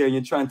physically there, and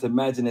you're trying to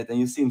imagine it, and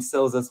you're seeing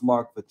cells that's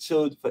marked for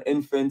children, for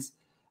infants,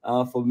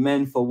 for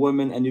men, for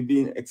women, and you're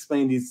being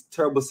explained these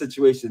terrible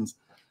situations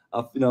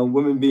of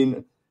women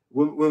being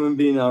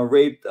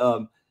raped,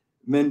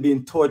 men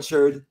being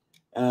tortured.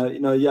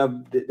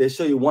 They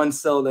show you one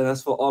cell, and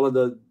that's for all of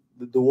the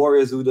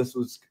warriors who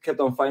just kept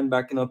on fighting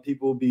back.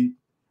 People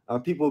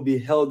will be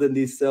held in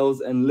these cells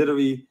and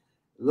literally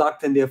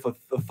locked in there for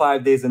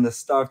 5 days and they're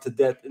starved to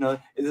death.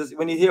 It's just,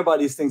 when you hear about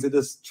these things, it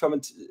just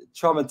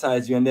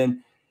traumatize you. And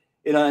then,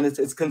 and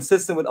it's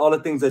consistent with all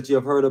the things that you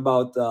have heard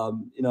about,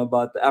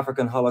 about the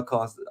African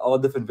Holocaust, all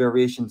different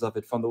variations of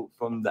it,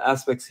 from the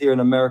aspects here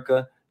in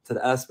America to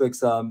the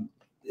aspects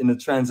in the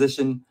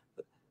transition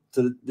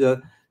to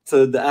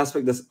the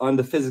aspect that's on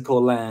the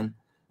physical land.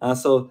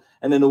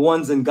 And then the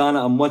ones in Ghana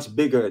are much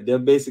bigger. They're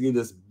basically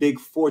just big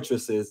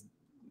fortresses,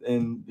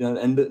 and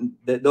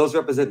those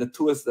represent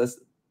the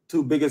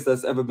two biggest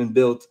that's ever been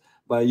built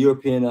by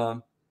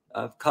European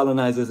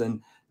colonizers.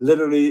 And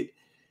literally,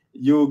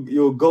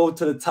 you'll go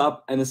to the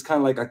top, and it's kind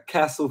of like a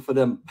castle for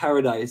them,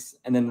 paradise.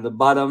 And then at the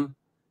bottom,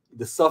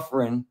 the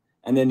suffering,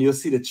 and then you'll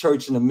see the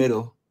church in the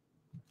middle.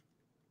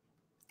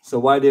 So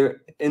while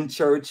they're in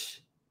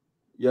church,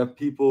 you have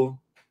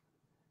people,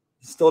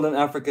 stolen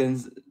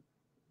Africans,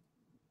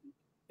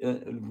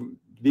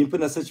 being put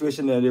in a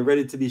situation that they're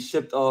ready to be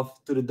shipped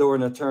off to the door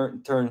in a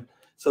turn.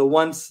 So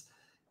once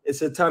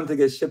it's your time to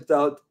get shipped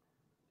out,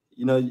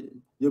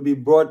 you'll be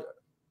brought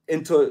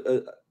and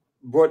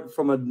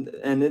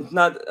it's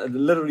not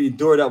literally a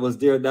door that was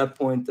there at that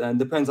point, and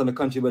depends on the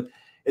country, but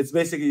it's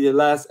basically your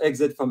last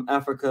exit from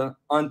Africa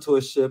onto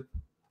a ship,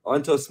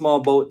 onto a small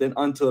boat, then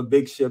onto a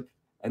big ship,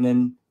 and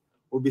then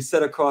will be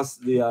set across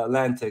the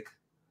Atlantic.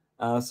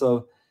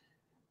 So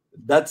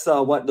that's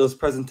what those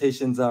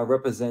presentations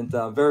represent.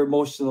 Very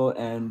emotional,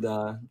 and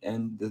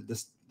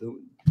the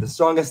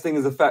strongest thing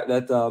is the fact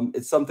that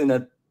it's something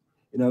that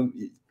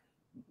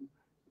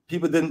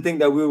people didn't think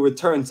that we would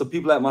return. So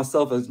people like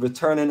myself is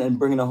returning and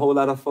bringing a whole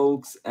lot of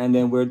folks, and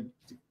then we're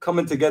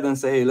coming together and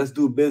say, hey, let's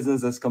do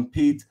business, let's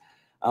compete.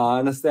 I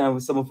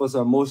understand some of us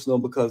are emotional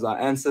because our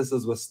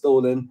ancestors were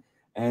stolen,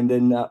 and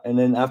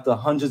then after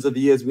hundreds of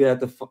years, we had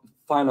to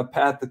find a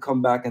path to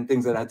come back and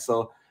things like that.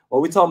 So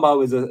what we're talking about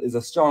is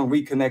a strong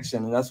reconnection,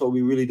 and that's what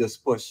we really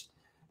just push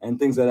and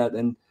things like that,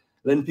 and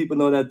letting people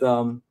know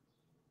that.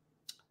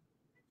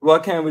 Well, I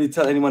can't really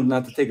tell anyone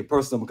not to take it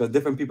personal, because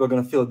different people are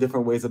going to feel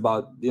different ways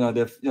about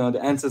the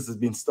ancestors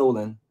being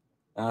stolen.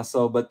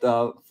 But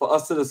for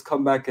us to just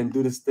come back and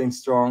do this thing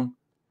strong,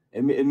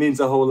 it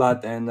means a whole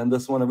lot. And I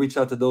just want to reach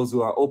out to those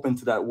who are open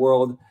to that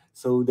world,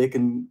 so they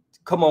can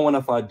come on one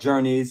of our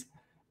journeys,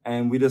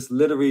 and we just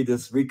literally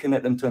just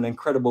reconnect them to an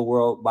incredible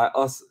world by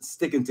us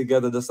sticking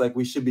together, just like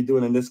we should be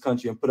doing in this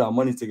country, and put our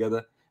money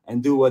together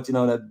and do what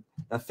that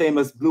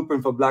famous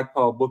Blueprint for Black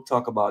Power book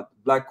talk about,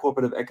 Black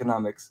cooperative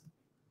economics.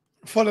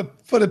 For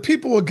the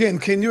people again,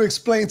 can you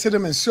explain to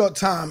them in short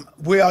time,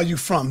 where are you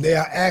from? They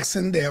are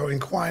asking, they are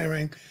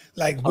inquiring,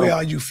 like, where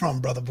are you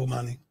from, Brother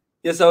Bomani?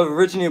 Yes, I was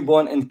originally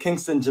born in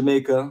Kingston,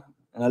 Jamaica,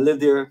 and I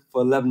lived there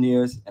for 11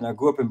 years. And I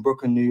grew up in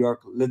Brooklyn, New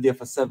York, lived there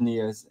for 7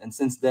 years. And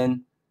since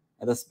then,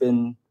 I've just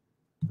been,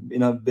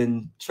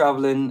 been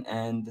traveling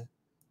and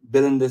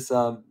building this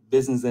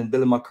business and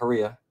building my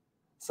career.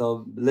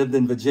 So lived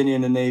in Virginia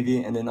in the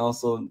Navy, and then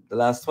also the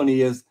last 20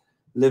 years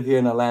live here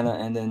in Atlanta,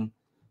 and then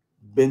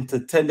been to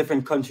 10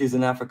 different countries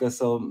in Africa.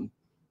 So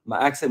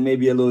my accent may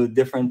be a little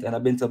different, and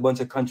I've been to a bunch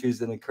of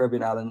countries in the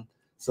Caribbean island.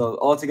 So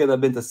altogether,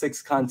 I've been to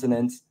 6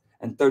 continents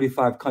and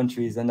 35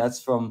 countries, and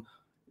that's from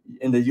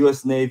in the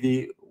U.S.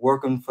 Navy,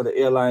 working for the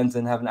airlines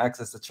and having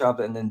access to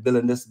travel, and then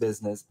building this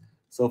business.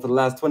 So for the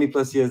last 20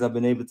 plus years, I've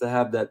been able to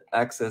have that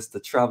access to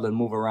travel and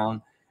move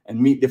around and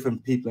meet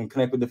different people and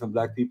connect with different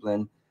Black people.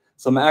 And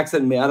so my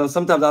accent,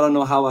 sometimes I don't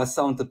know how I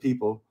sound to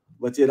people,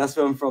 but yeah, that's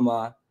where I'm from.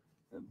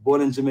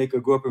 Born in Jamaica,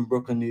 grew up in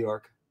Brooklyn, New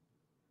York.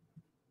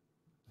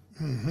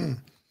 Mm-hmm.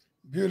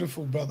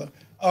 Beautiful, brother.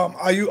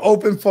 Are you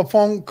open for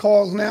phone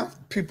calls now?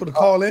 People to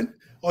call in,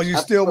 or you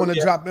still want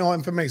to drop more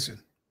information?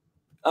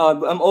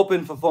 I'm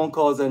open for phone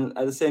calls, and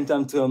at the same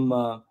time, too,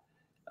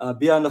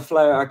 beyond the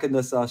flyer, I can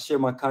just share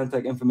my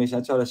contact information.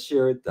 I try to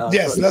share it.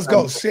 Yes, let's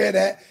go. Share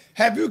that.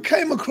 Have you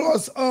came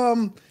across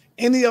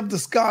any of the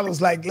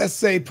scholars, like let's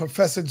say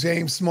Professor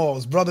James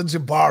Smalls, Brother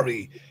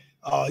Jabari,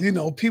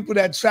 people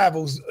that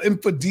travels,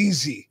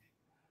 Infodisi,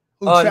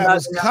 who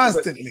travels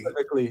constantly.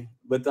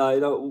 But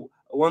at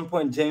one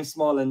point, James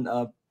Small and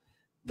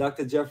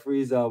Dr.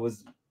 Jeffries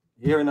was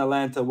here in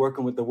Atlanta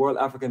working with the World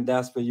African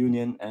Diaspora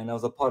Union, and I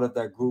was a part of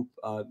that group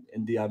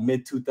in the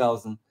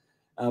mid-2000s.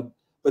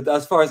 But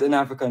as far as in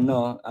Africa,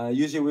 no.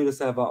 Usually we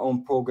just have our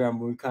own program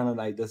where we kind of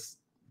like just,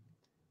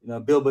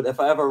 build. But if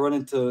I ever run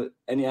into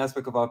any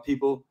aspect of our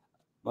people,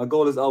 my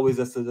goal is always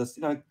just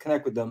to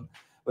connect with them.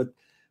 But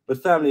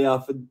family,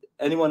 for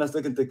anyone that's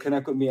looking to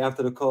connect with me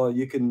after the call,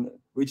 you can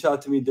reach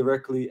out to me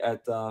directly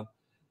at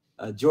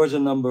Georgia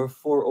number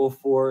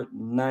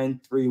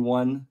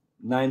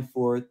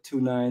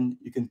 404-931-9429.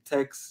 You can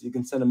text, you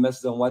can send a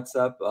message on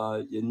WhatsApp,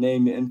 your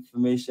name, your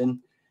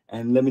information,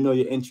 and let me know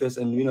your interest,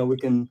 and we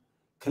can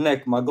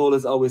connect. My goal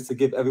is always to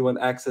give everyone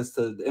access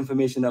to the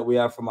information that we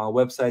have from our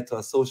website to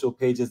our social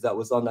pages that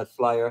was on that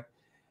flyer.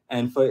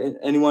 And for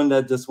anyone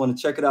that just want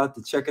to check it out,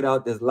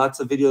 there's lots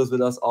of videos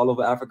with us all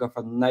over Africa,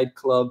 from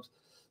nightclubs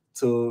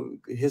to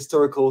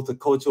historical to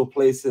cultural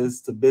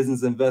places to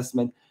business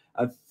investment.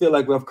 I feel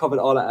like we've covered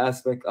all the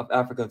aspects of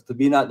Africa, to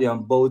being out there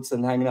on boats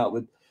and hanging out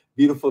with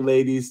beautiful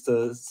ladies,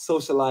 to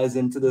socialize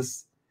into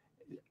this,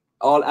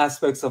 all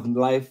aspects of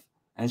life,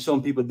 and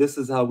showing people this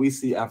is how we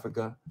see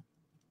Africa.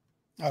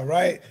 All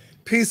right.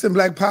 Peace and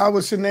Black Power.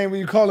 What's your name?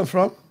 Where you calling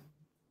from?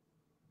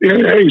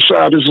 Hey,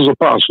 Shy, this is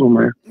Apostle,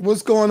 man.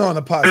 What's going on,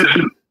 Apostle?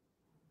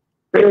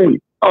 Hey,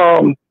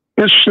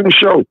 interesting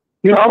show.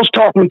 I was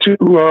talking to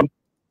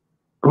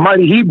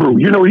Mighty Hebrew.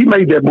 He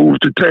made that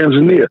move to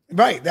Tanzania.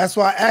 Right. That's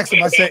why I asked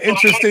him. I said,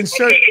 interesting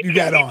shirt you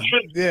got on.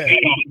 Yeah.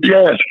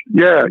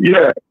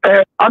 Yeah.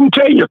 And I'm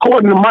telling you,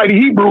 according to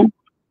Mighty Hebrew,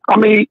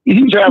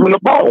 he's having a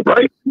ball,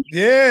 right?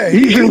 Yeah.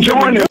 He's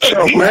enjoying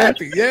himself, man.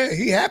 Happy. Yeah,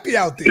 he happy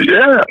out there.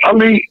 Yeah.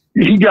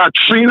 He got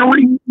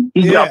scenery.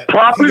 He got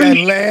property.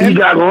 He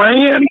got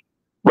land,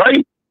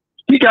 right?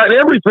 He got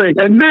everything.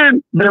 And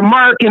then the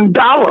American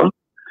dollar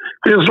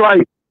is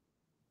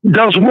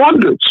does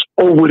wonders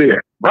over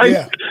there, right?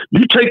 Yeah.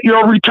 You take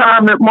your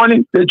retirement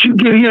money that you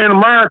get here in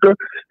America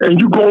and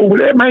you go over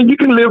there, man, you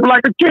can live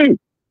like a king.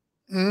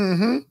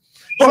 Mm-hmm.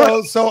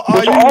 So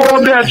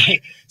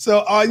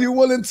are you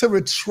willing to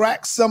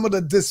retract some of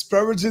the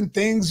disparaging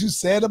things you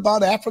said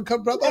about Africa,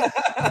 brother?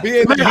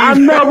 Man, I've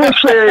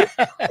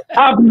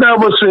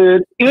never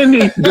said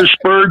any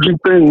disparaging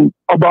thing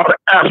about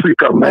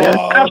Africa, man.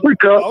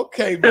 Africa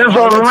is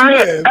a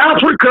land.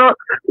 Africa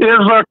is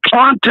a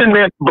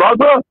continent,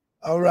 brother.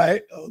 All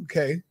right.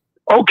 Okay.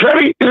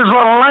 Okay, is a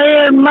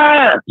land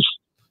mass.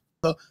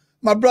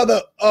 My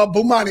brother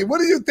Bomani, what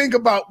do you think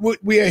about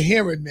what we are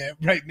hearing there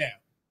right now?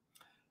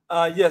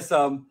 Yes,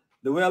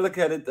 the way I look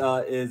at it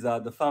is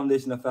the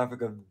foundation of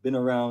Africa been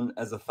around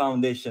as a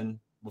foundation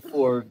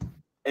before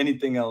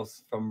anything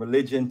else, from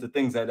religion to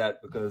things like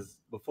that, because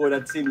before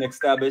that seemed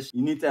established,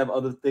 you need to have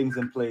other things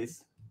in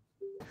place.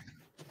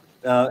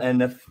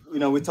 And if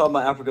we talk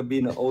about Africa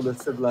being the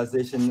oldest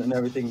civilization and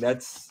everything,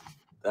 that's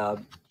I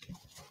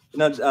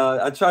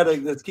try to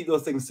just keep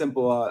those things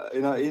simple.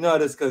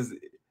 This, because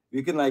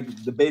we can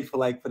debate for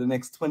the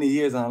next 20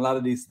 years on a lot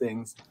of these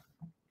things.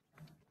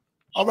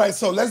 All right,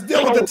 so let's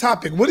deal with the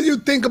topic. What do you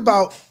think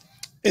about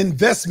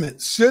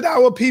investment? Should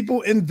our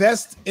people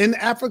invest in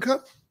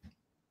Africa?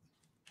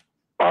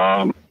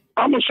 I'm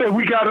gonna say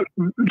we gotta.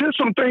 There's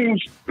some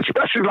things,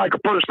 especially like a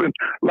person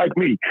like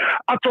me.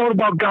 I thought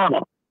about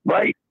Ghana,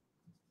 right?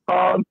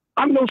 I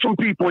know some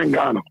people in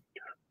Ghana,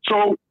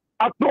 so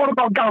I thought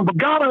about Ghana, but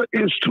Ghana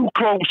is too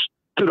close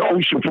to the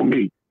ocean for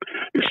me.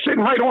 It's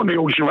sitting right on the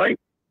ocean, right?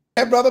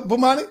 Hey, brother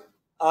Bomani.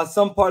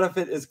 Some part of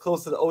it is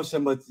close to the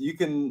ocean, but you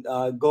can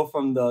go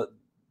from the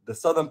the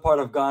southern part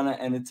of Ghana,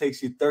 and it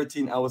takes you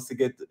 13 hours to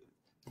get to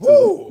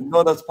the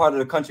northern part of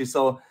the country.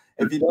 So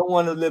if you don't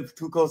want to live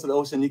too close to the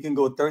ocean, you can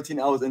go 13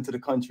 hours into the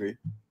country.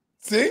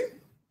 See?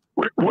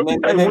 Is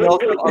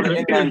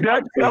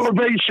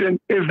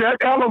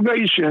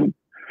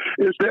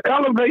the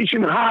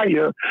elevation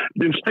higher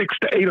than 600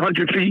 to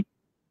 800 feet?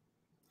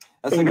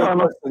 That's a good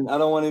question. I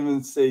don't want to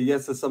even say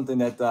yes to something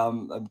that I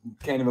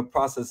can't even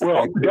process.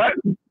 Well,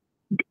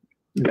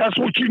 that's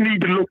what you need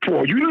to look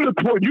for.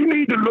 You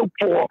need to look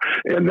for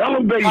an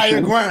elevation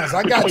higher grounds.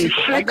 I got you.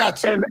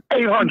 6 and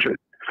 800.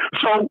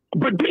 So,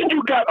 but then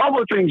you got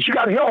other things. You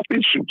got health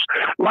issues.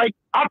 Like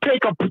I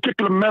take a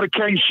particular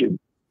medication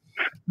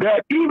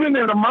that even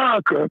in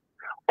America,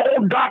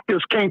 all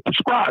doctors can't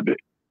prescribe it.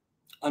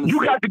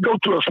 You got to go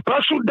to a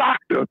special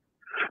doctor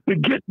to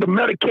get the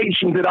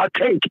medication that I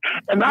take.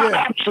 And I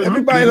absolutely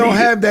everybody don't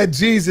have that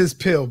Jesus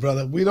pill,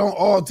 brother. We don't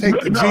all take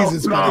the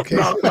Jesus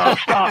medication. No,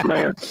 stop,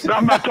 man.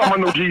 I'm not talking about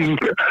no Jesus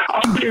pill.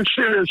 I'm being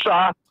serious, Si.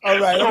 All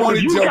right, so I'm only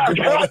if you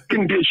joking, got health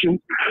conditions,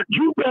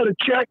 you better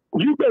check.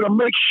 You better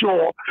make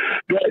sure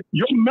that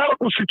your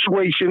medical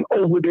situation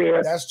over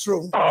there. That's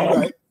true.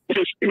 Right.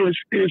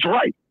 is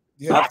right.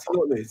 Yeah,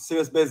 absolutely.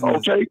 Serious business.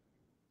 Okay.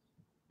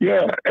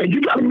 Yeah, and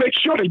you got to make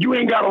sure that you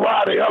ain't got to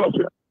ride an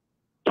elephant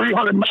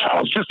 300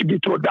 miles just to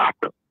get to a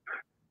doctor,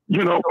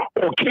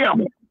 or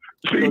camel.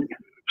 See,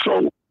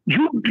 so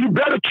you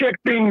better check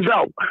things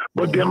out.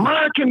 But the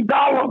American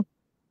dollar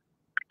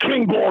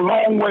can go a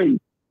long way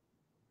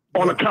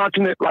on a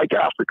continent like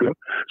Africa,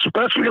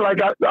 especially like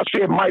I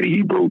said, Mighty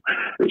Hebrew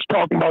is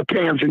talking about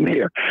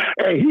Tanzania,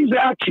 and he's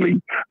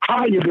actually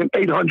higher than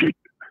 800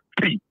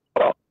 feet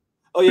up.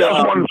 Oh yeah,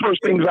 that's one of the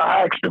first things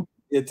I asked him.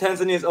 Yeah,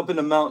 Tanzania is up in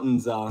the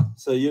mountains,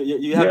 so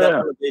you have that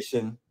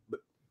elevation.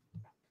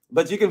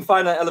 But you can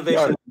find that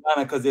elevation in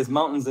Ghana because there's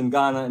mountains in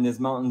Ghana and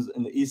there's mountains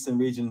in the eastern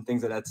region and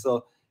things like that.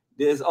 So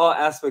there's all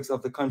aspects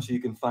of the country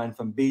you can find,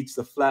 from beach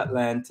to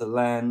flatland to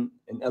land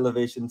and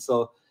elevation.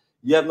 So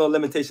you have no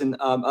limitation.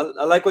 I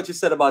like what you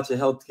said about your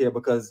healthcare,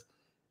 because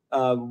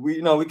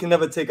we can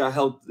never take our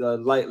health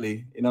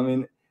lightly. You know what I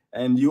mean?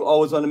 And you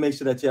always want to make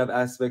sure that you have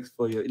aspects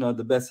for your,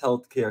 the best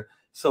healthcare.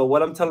 So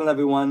what I'm telling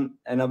everyone,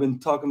 and I've been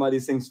talking about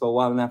these things for a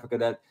while in Africa,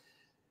 that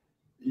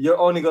you're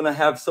only going to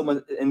have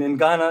someone, and in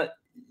Ghana,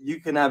 you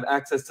can have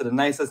access to the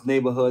nicest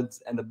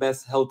neighborhoods and the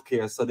best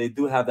healthcare. So they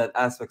do have that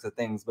aspects of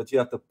things, but you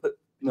have to put,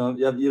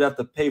 you'd have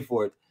to pay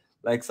for it.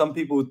 Like some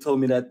people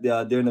told me that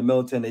they're in the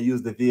military and they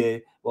use the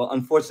VA. Well,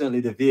 unfortunately,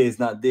 the VA is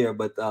not there.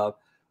 But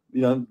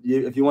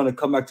if you want to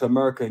come back to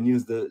America and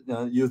use the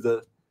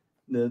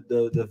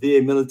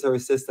VA military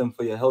system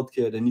for your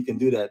healthcare, then you can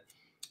do that.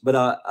 But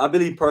I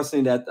believe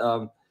personally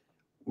that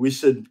we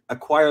should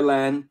acquire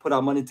land, put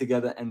our money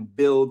together, and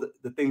build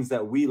the things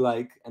that we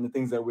like and the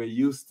things that we're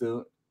used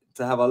to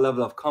have a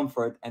level of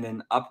comfort, and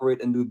then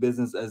operate and do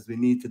business as we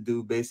need to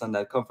do based on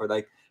that comfort.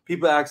 Like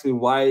people ask me,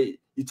 why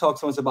you talk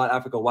so much about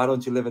Africa, why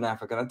don't you live in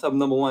Africa? And I tell them,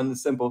 number one,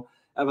 it's simple.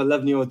 I have an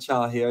 11-year-old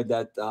child here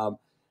that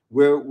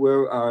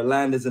where our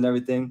land is and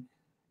everything.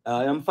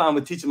 I'm fine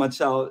with teaching my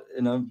child,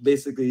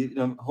 basically,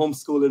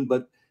 homeschooling,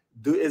 but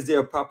is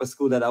there a proper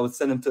school that I would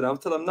send him to? I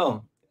would tell them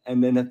no.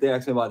 And then if they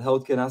ask me about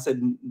healthcare, and I said,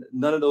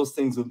 none of those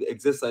things would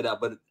exist like that,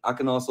 but I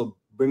can also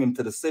bring them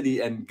to the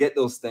city and get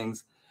those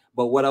things.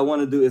 But what I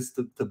want to do is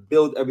to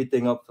build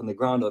everything up from the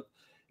ground up.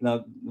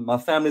 Now, my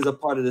family is a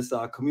part of this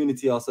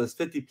community also. It's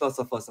 50 plus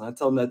of us. And I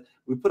tell them that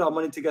we put our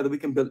money together, we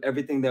can build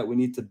everything that we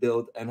need to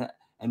build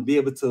and be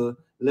able to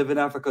live in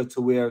Africa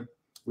to where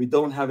we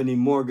don't have any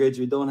mortgage,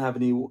 we don't have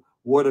any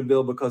water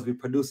bill because we're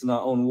producing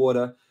our own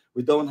water.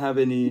 We don't have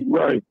any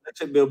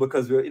electric bill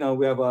because we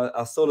have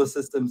our solar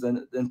systems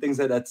and things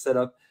like that set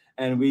up.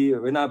 And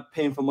we're not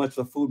paying for much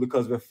for food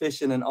because we're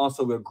fishing, and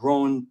also we're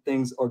growing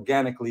things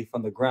organically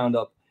from the ground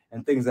up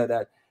and things like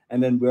that.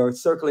 And then we're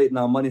circulating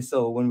our money.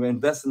 So when we're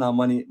investing our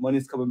money,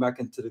 money's coming back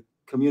into the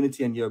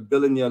community, and you're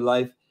building your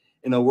life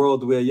in a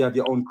world where you have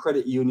your own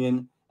credit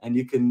union and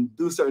you can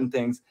do certain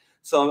things.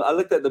 So I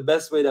looked at the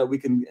best way that we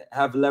can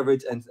have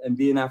leverage and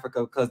be in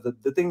Africa, because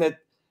the thing that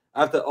I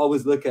have to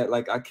always look at,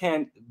 like I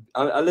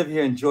live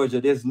here in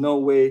Georgia. There's no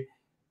way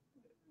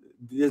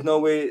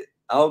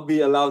I'll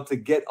be allowed to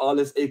get all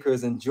this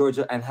acres in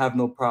Georgia and have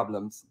no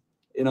problems.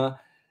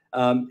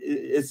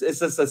 It's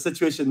just a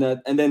situation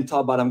that, and then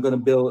talk about I'm going to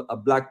build a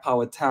Black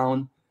Power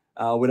town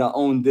with I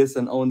own this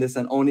and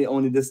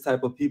only this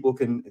type of people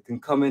can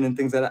come in and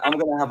things like that. I'm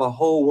going to have a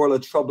whole world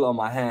of trouble on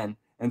my hand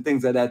and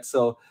things like that.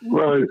 So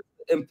the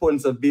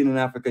importance of being in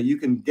Africa, you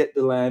can get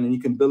the land and you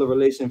can build a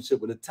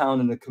relationship with the town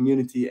and the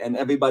community, and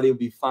everybody will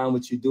be fine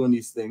with you doing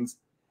these things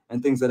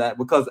and things like that.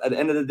 Because at the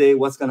end of the day,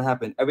 what's going to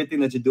happen? Everything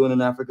that you're doing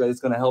in Africa is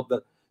going to help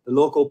the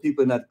local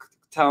people in that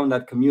town,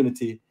 that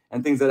community,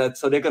 and things like that.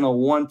 So they're going to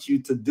want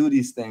you to do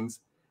these things.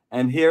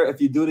 And here,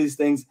 if you do these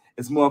things,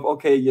 it's more of,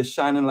 okay, you're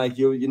shining like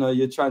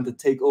you're trying to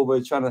take over,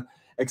 you're trying to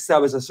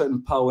establish a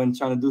certain power and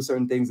trying to do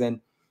certain things. And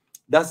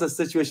that's a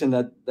situation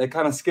that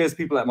kind of scares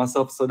people like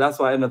myself. So that's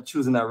why I end up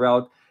choosing that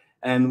route.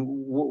 And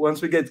once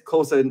we get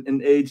closer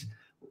in age,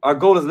 our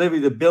goal is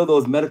literally to build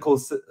those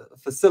medical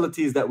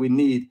facilities that we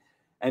need.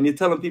 And you're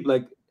telling people,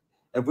 like,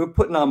 if we're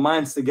putting our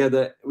minds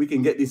together, we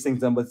can get these things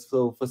done. But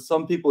so for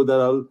some people that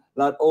are a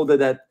lot older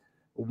that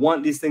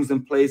want these things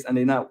in place and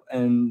they're not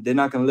going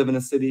to live in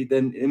a city,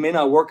 then it may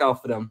not work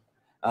out for them.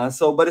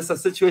 But it's a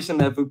situation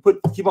that if we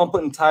keep on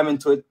putting time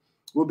into it,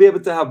 we'll be able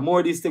to have more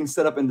of these things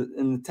set up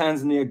in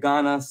Tanzania,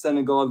 Ghana,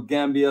 Senegal,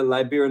 Gambia,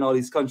 Liberia, and all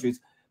these countries.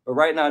 But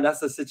right now, that's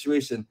the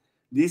situation.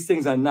 These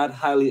things are not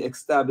highly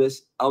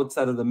established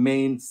outside of the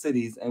main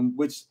cities, and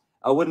which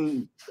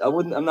I'm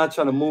not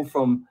trying to move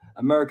from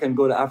America and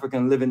go to Africa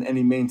and live in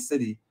any main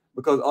city,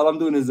 because all I'm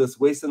doing is just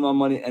wasting my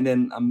money, and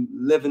then I'm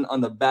living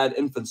on the bad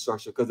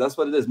infrastructure, because that's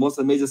what it is. Most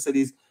of the major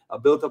cities are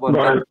built up on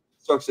bad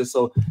infrastructure.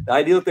 So the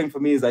ideal thing for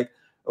me is like,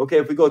 okay,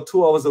 if we go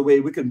 2 hours away,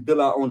 we can build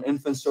our own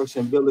infrastructure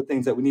and build the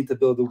things that we need to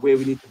build the way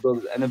we need to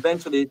build it. And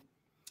eventually,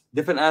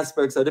 different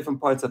aspects or different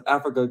parts of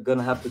Africa are going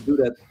to have to do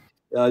that.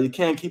 You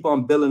can't keep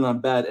on building on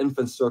bad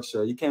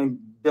infrastructure. You can't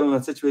build in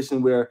a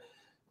situation where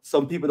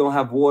some people don't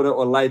have water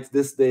or lights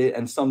this day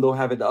and some don't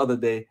have it the other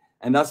day.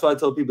 And that's why I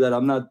tell people that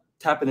I'm not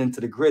tapping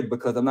into the grid,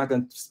 because I'm not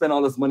going to spend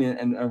all this money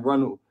and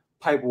run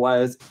pipe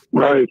wires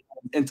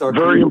into our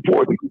very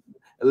important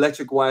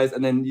electric wires,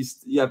 and then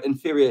you have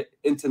inferior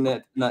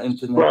inferior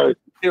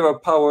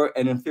power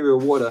and inferior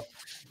water.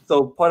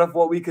 So part of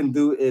what we can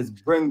do is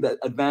bring that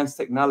advanced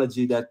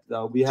technology that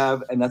we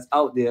have and that's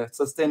out there,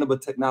 sustainable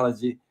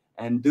technology,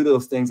 and do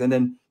those things. And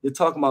then you're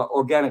talking about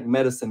organic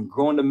medicine,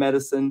 growing the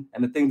medicine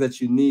and the things that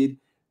you need.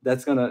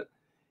 That's gonna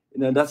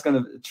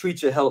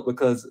treat your health,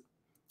 because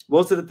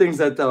most of the things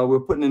that we're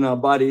putting in our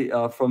body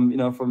from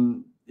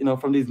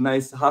these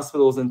nice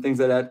hospitals and things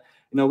like that,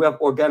 we have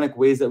organic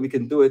ways that we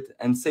can do it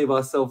and save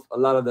ourselves a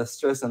lot of the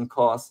stress and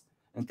costs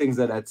and things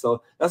like that.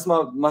 So that's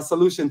my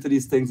solution to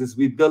these things is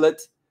we build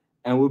it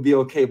and we'll be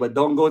okay. But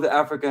don't go to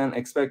Africa and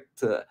expect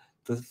to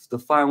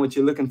find what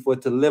you're looking for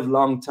to live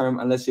long term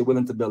unless you're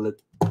willing to build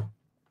it.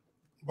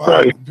 Wow,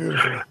 right.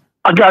 Beautiful.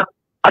 I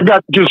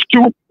got just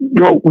two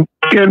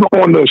in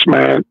on this,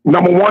 man.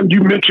 Number one,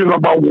 you mentioned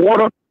about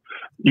water.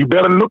 You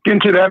better look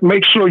into that.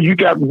 Make sure you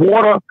got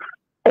water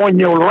on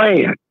your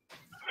land.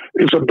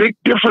 It's a big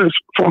difference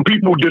from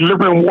people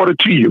delivering water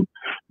to you.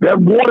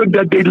 That water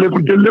that they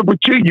deliver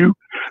to you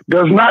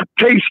does not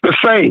taste the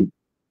same.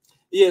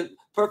 Yeah,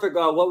 perfect.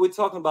 What we're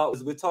talking about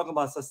is we're talking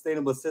about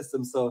sustainable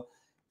systems. So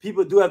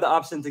people do have the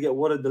option to get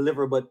water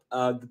delivered, but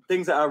the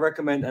things that I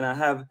recommend, and I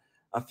have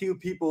a few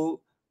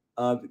people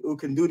who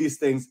can do these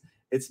things,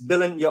 it's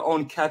building your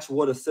own catch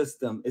water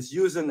system. It's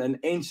using an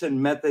ancient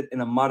method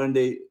in a modern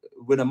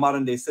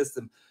day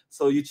system.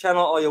 So you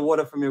channel all your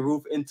water from your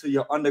roof into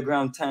your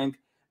underground tank.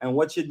 And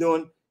what you're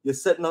doing, you're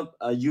setting up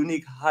a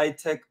unique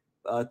high-tech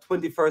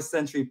 21st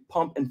century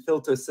pump and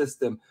filter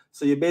system.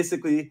 So you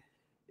basically,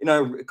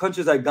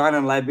 countries like Ghana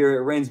and Liberia,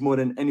 it rains more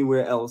than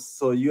anywhere else.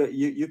 So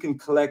you can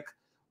collect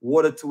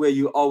water to where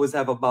you always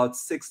have about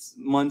 6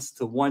 months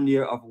to 1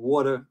 year of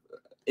water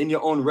in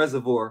your own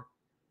reservoir.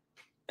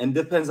 And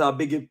depends how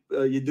big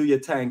you do your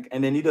tank.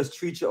 And then you just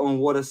treat your own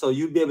water. So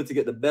you'll be able to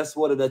get the best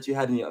water that you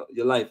had in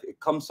your life. It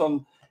comes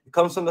from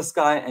the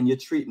sky and you're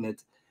treating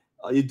it.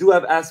 You do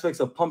have aspects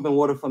of pumping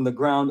water from the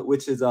ground,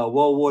 which is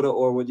well water,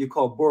 or what you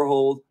call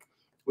borehole,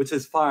 which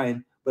is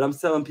fine. But I'm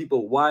telling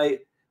people why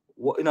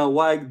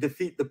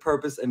defeat the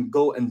purpose and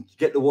go and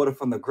get the water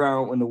from the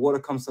ground when the water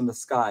comes from the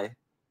sky,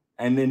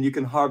 and then you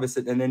can harvest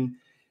it. And then,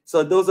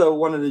 so those are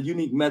one of the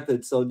unique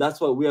methods. So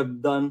that's what we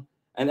have done.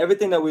 And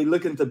everything that we're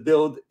looking to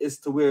build is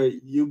to where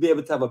you'll be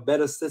able to have a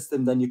better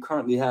system than you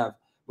currently have.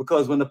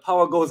 Because when the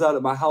power goes out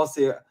at my house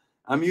here,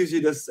 I'm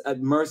usually just at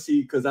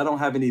mercy because I don't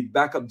have any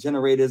backup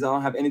generators. I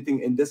don't have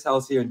anything in this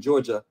house here in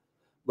Georgia.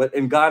 But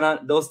in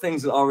Ghana, those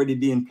things will already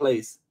be in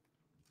place.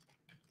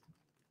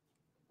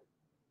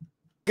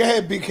 Go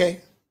ahead,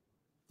 BK.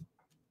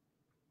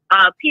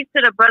 Peace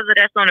to the brother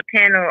that's on the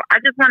panel. I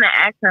just want to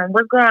ask him,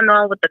 what's going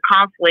on with the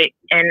conflict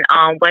in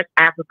West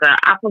Africa?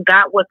 I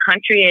forgot what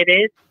country it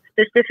is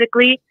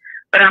specifically,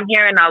 but I'm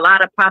hearing a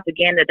lot of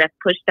propaganda that's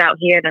pushed out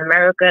here in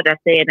America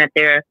that's saying that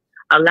they're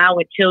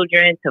allowing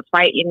children to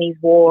fight in these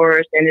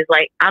wars. And it's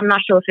like, I'm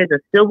not sure if it's a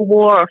civil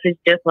war or if it's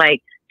just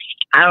like,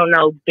 I don't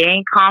know,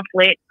 gang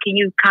conflict. Can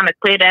you kind of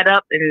clear that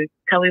up and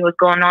tell me what's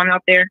going on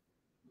out there?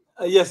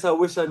 Yes, I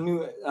wish I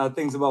knew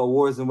things about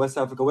wars in West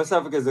Africa. West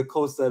Africa is a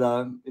coast that,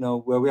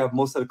 where we have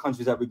most of the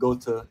countries that we go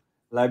to: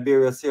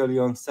 Liberia, Sierra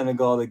Leone,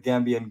 Senegal, the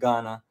Gambia, and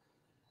Ghana.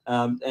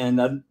 And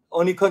the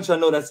only country I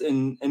know that's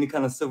in any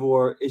kind of civil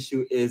war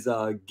issue is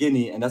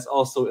Guinea, and that's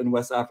also in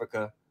West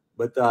Africa.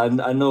 But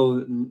I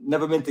know,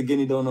 never been to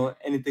Guinea, don't know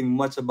anything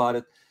much about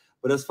it.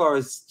 But as far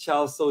as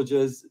child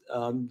soldiers,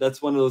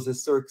 that's one of those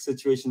historic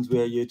situations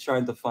where you're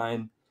trying to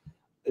find,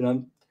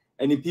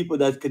 any people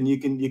that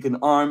you can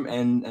arm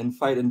and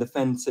fight and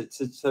defend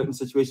certain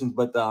situations.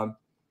 But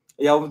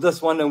yeah, I was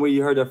just wondering where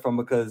you heard that from,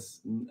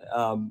 because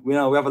we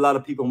have a lot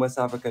of people in West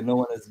Africa. No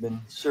one has been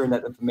sharing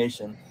that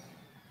information.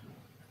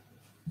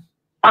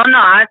 Oh no,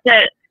 I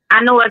said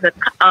I know as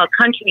a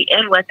country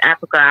in West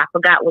Africa. I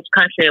forgot which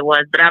country it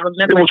was, but I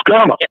remember it was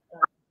Ghana.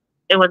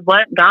 It was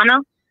what?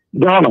 Ghana.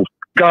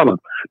 Ghana.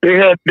 They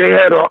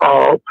had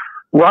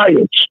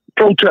riots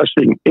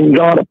protesting in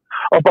Ghana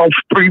about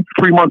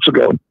three months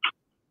ago.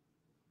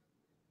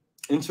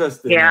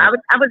 Interesting. Yeah,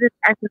 I was just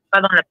asking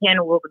brother on the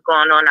panel what was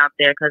going on out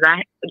there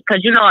because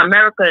you know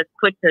America is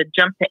quick to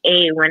jump to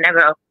aid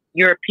whenever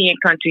European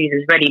countries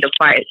is ready to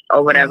fight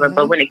or whatever.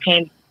 But when it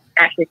came to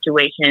that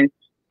situation,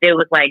 it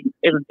was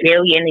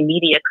barely any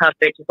media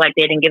coverage. It's like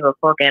they didn't give a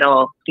fuck at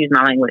all. Excuse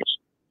my language.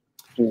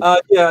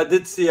 Yeah, I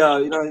did see.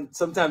 You know,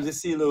 sometimes you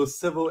see a little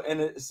civil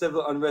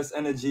unrest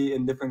energy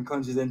in different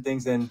countries and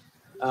things. And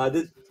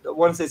I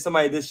want to say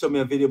somebody did show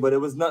me a video, but it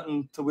was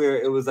nothing to where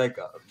it was like,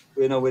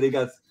 you know, where they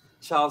got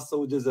child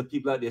soldiers or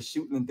people out there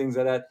shooting and things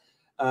like that.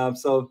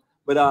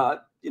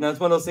 You know, it's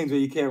one of those things where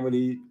you can't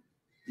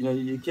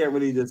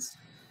really just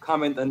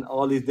comment on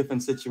all these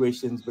different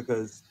situations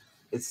because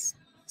it's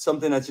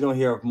something that you don't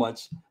hear of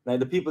much. Like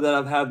the people that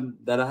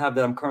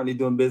I'm currently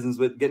doing business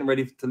with, getting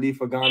ready to leave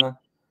for Ghana,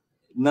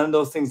 none of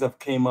those things have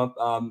came up.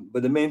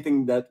 But the main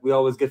thing that we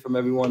always get from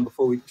everyone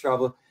before we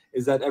travel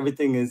is that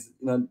everything is,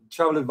 you know,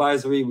 travel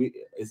advisory.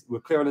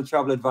 We're clear on the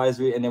travel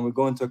advisory, and then we're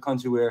going to a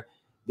country where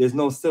there's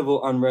no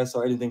civil unrest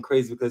or anything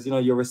crazy because, you know,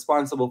 you're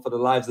responsible for the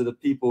lives of the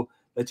people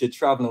that you're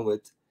traveling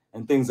with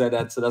and things like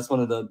that. So that's one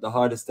of the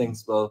hardest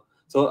things.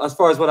 So as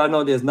far as what I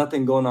know, there's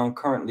nothing going on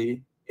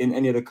currently in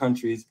any of the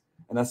countries.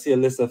 And I see a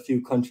list of a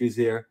few countries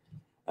here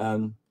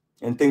and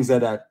things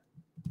like that.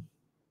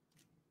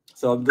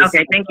 So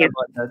okay, thank you.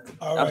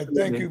 All right,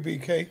 thank you,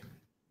 BK.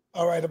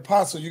 All right,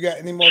 Apostle, you got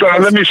any more? So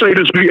let me say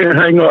this and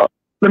hang up.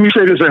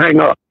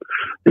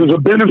 There's a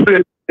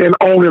benefit in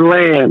owning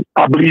land,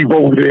 I believe,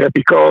 over there,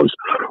 because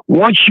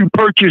once you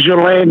purchase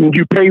your land and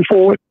you pay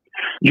for it,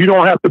 you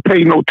don't have to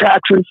pay no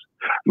taxes.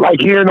 Like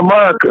here in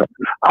America,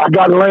 I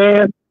got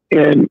land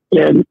in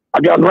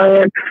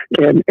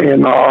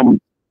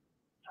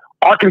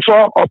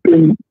Arkansas, up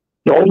in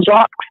the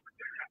Ozarks,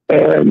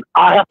 and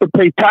I have to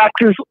pay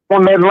taxes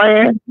on that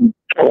land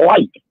for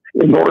life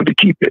in order to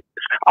keep it.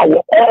 I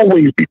will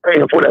always be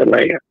paying for that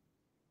land.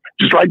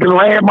 Just like the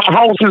land my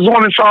house is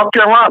on in South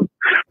Carolina,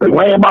 the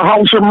land my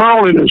house in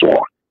Maryland is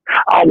on.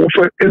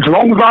 As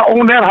long as I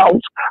own that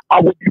house,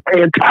 I will be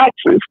paying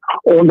taxes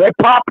on that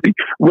property,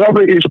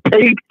 whether it's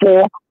paid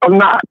for or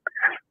not.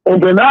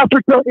 Over in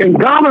Africa, in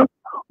Ghana,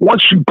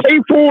 once you pay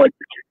for it,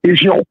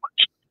 it's yours.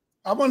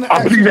 I want to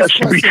ask you this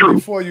question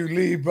before you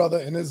leave, brother,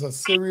 and it's a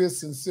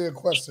serious, sincere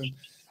question.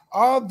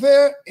 Are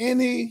there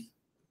any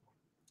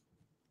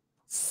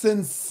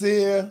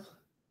sincere,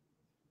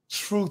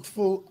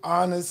 truthful,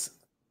 honest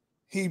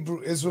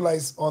Hebrew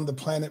Israelites on the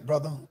planet,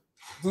 brother?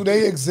 Do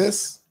they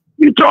exist?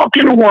 You're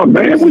talking to one,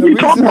 man. What you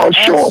talking about? The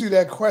reason I asked you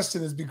that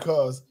question is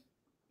because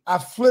I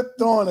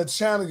flipped on a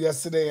channel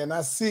yesterday and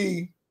I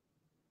see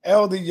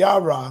Elder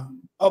Yara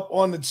up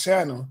on the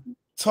channel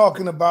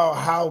talking about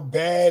how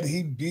bad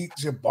he beat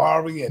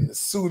Jabari and the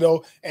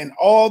pseudo, and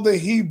all the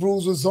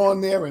Hebrews was on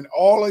there, and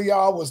all of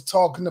y'all was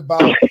talking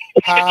about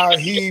how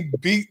he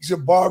beat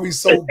Jabari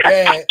so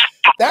bad.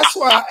 That's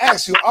why I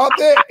asked you, are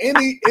there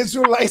any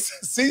Israelites?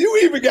 See, you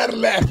even got to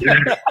laugh. You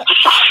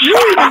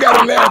even got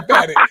to laugh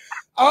at it.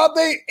 Are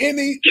there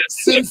any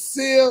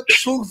sincere,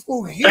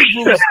 truthful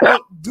Hebrews?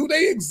 Do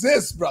they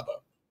exist, brother?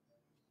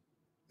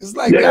 It's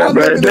like y'all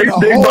living in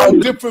a whole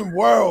different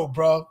world,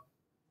 bro.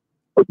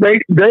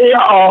 They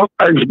are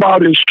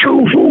about as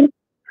truthful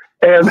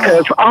and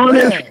as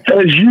honest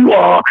as you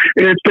are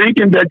in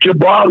thinking that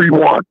Jabari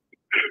won.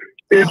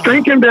 In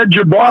thinking that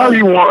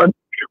Jabari won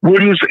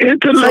with his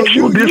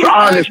intellectual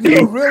dishonesty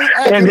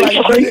and his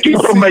fake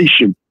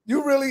information.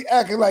 You really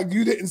acting like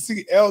you didn't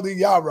see Elder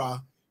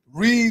Yara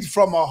read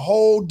from a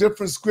whole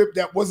different script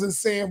that wasn't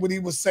saying what he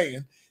was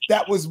saying,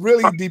 that was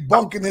really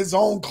debunking his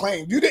own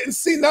claim. You didn't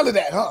see none of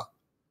that, huh?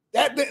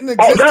 That didn't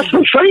exist. Oh, that's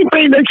the same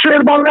thing they said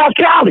about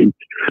Naftali.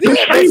 The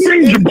same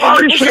thing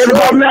Jabari said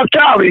about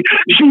Naftali.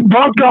 She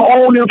bumped her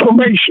own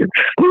information.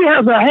 He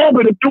has a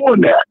habit of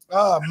doing that.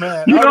 Oh,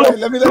 man. You know,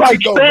 let me let like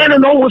you go,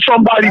 standing over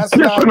somebody,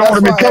 pissing on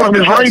him and telling him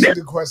his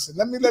rating.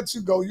 Let me let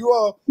you go. You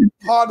are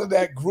part of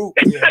that group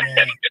here,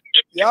 man.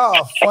 Y'all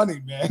are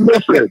funny, man.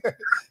 Listen,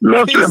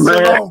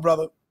 man. Alone,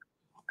 brother.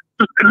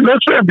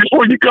 Listen,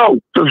 before you go,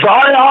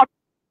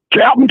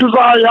 Captain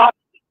Tazayak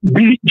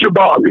beat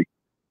Jabari.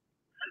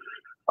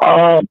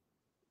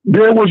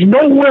 There was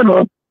no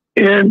winner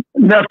in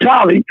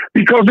Naftali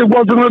because it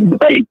wasn't a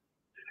debate.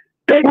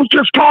 They was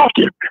just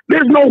talking.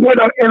 There's no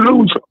winner and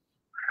loser.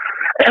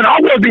 And I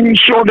wasn't even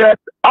sure that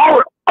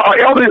our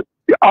elder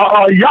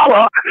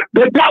Yara,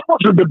 that was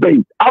a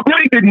debate. I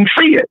really didn't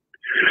see it.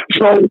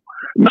 So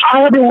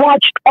I haven't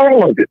watched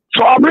all of it.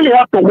 So I really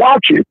have to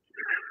watch it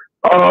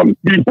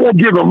before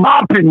giving my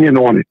opinion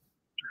on it.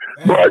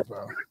 But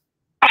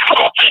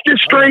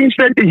it's strange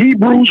that the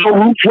Hebrews will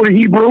root for the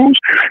Hebrews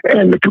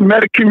and the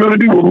Kemetic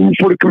community will root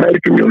for the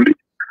Kemetic community.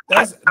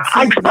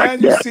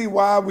 You see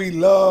why we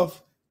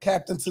love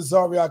Captain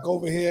Tazariak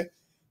over here?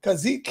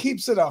 Because he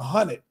keeps it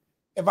 100.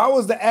 If I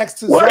was to ask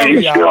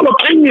Tazariak,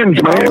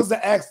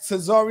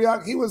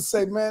 he would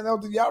say, man,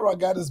 Elder Yara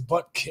got his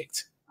butt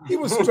kicked. He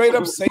was straight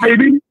up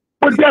saying,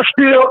 But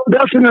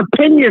that's an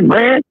opinion,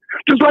 man.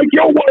 Just like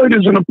your word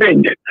is an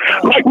opinion.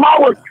 Like my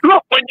word.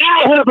 Look, when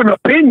you have an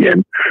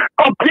opinion,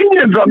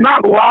 opinions are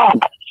not lies.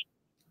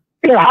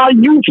 Yeah, how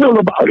you feel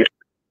about it.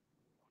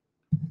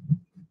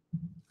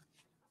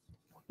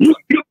 You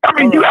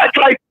act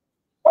like,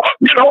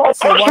 a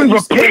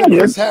person's opinion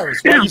is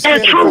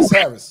their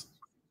truth.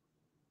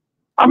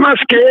 I'm not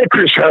scared of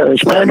Chris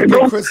Harris, man.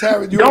 You and Chris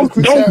Harris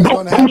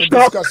going to have a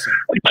discussion.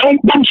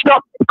 Don't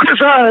stop. Chris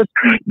Harris,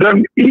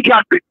 he ain't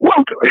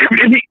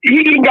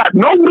got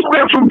no new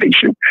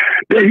information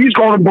that he's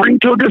going to bring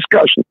to a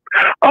discussion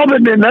other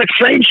than that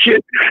same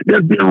shit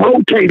that's been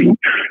rotating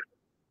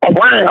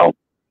around.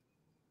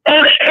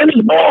 And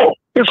it's bull.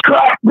 It's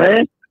crap,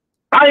 man.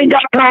 I ain't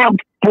got time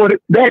for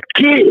that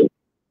kid.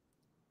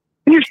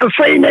 He's the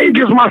same age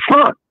as my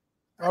son.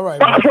 All right.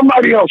 Find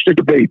somebody else to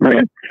debate,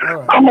 man.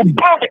 Right. I'm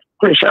above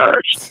Chris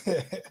Harris.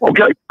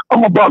 Okay?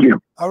 I'm above him.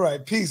 All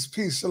right. Peace.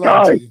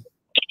 Shalom to you.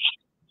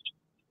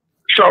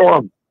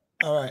 Shalom.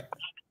 All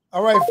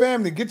right,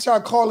 family. Get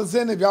y'all callers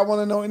in if y'all want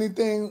to know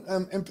anything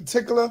in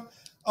particular.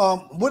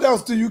 What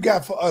else do you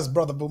got for us,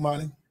 Brother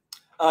Bomani?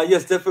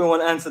 Yes, definitely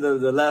want to answer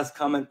the last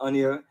comment on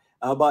here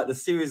about the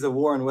series of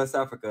war in West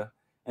Africa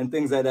and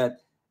things like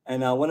that.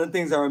 And one of the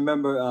things I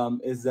remember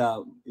is,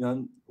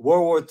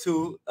 World War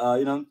II,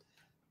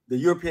 the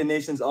European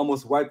nations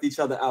almost wiped each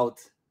other out.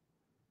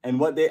 And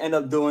what they end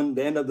up doing,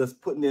 they end up just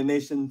putting their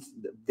nations,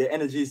 their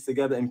energies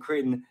together and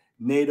creating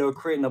NATO,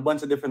 creating a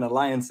bunch of different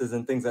alliances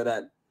and things like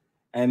that.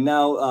 And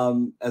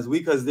now, as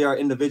weak as they are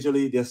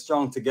individually, they're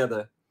strong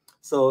together.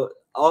 So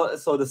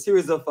the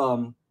series of,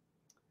 from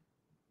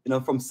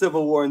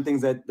civil war and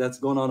things that's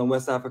going on in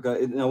West Africa,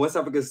 West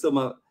Africa is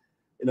still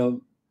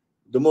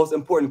the most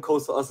important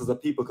coast for us as a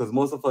people, because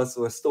most of us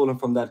were stolen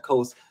from that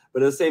coast.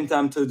 But at the same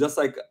time, too, just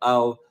like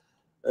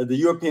the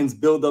Europeans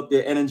build up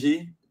their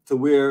energy to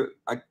where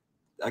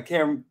I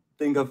can't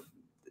think of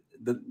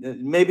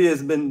maybe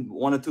there's been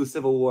 1 or 2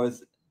 civil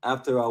wars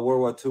after World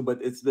War II, but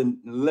it's been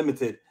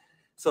limited.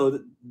 So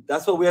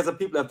that's what we as a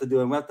people have to do,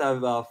 and we have to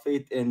have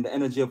faith in the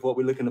energy of what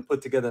we're looking to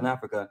put together in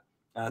Africa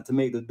to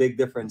make the big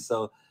difference.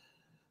 So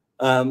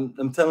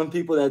I'm telling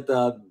people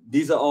that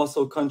these are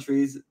also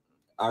countries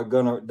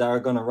that are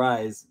gonna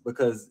rise,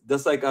 because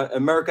just like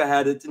America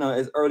had it,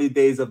 as early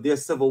days of their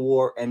civil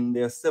war and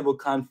their civil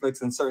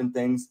conflicts and certain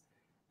things,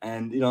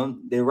 and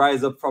they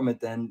rise up from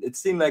it. And it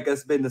seemed like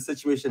that's been the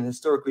situation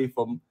historically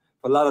for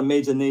a lot of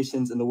major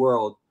nations in the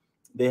world.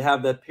 They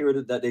have that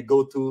period that they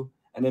go through,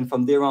 and then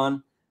from there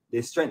on,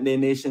 they strengthen their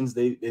nations,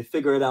 they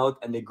figure it out,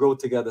 and they grow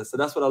together. So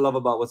that's what I love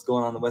about what's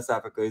going on in West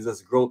Africa, is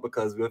just growth,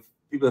 because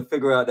people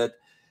figure out that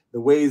the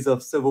ways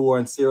of civil war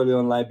in Sierra Leone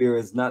and Liberia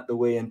is not the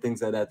way, and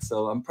things like that.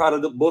 So I'm proud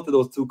of both of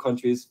those 2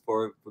 countries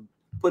for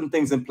putting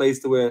things in place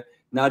to where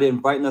now they're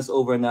inviting us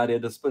over, and now they're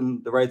just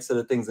putting the right set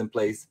of things in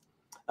place.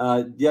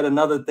 Yet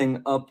another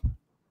thing up,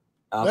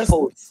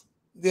 posts.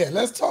 Yeah,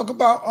 let's talk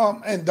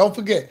about, and don't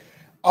forget,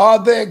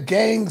 are there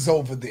gangs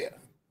over there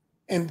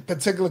in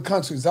particular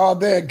countries? Are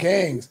there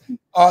gangs?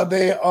 Are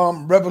there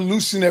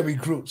revolutionary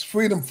groups,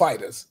 freedom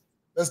fighters?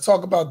 Let's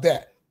talk about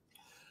that.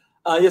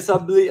 Yes, I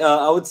believe.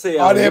 I would say.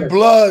 Are there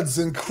Bloods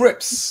and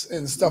Crips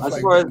and stuff like that?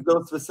 As far as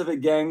those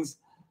specific gangs,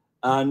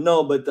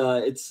 no, but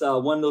it's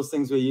one of those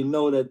things where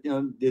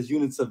that there's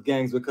units of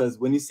gangs, because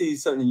when you see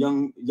certain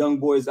young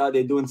boys out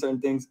there doing certain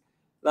things,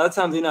 a lot of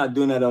times they're not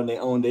doing that on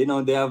their own. They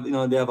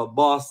have a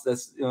boss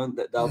that's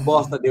the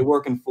boss that they're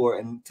working for,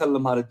 and telling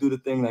them how to do the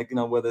thing, like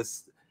whether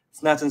it's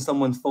snatching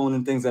someone's phone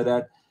and things like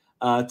that.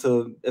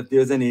 To if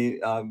there's any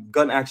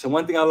gun action.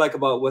 One thing I like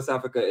about West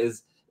Africa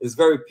is it's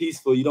very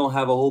peaceful. You don't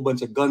have a whole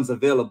bunch of guns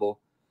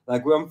available.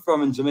 Like where I'm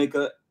from in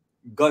Jamaica,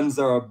 guns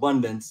are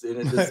abundant. It's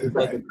Right.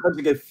 like the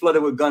country gets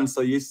flooded with guns,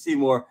 so you see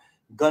more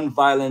gun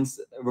violence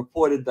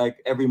reported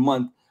like every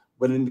month.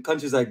 But in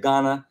countries like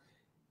Ghana,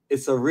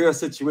 it's a rare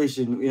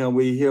situation.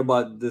 Where you hear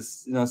about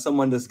this,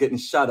 someone that's getting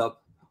shot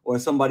up, or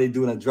somebody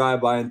doing a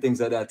drive-by and things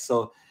like that.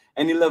 So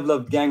any level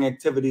of gang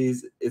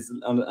activities is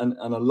on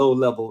a low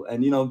level,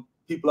 and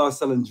people are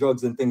selling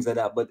drugs and things like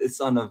that, but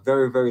it's on a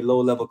very, very low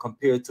level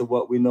compared to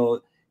what we know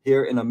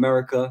here in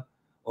America,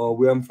 or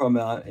where I'm from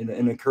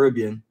in the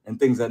Caribbean and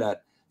things like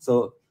that.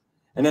 So,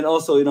 and then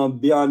also,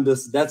 beyond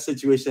that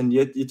situation,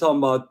 you're talking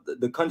about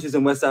the countries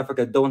in West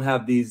Africa don't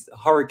have these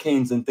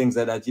hurricanes and things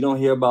like that. You don't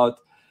hear about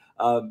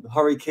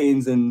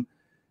hurricanes and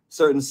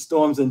certain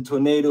storms and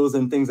tornadoes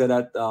and things like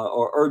that,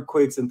 or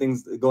earthquakes and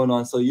things going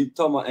on. So you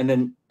talking about, and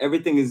then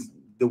everything is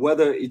the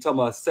weather. You're talking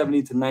about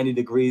 70 to 90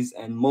 degrees,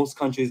 and most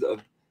countries are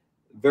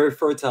very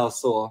fertile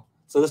soil.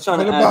 So let's try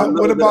to.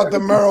 What about the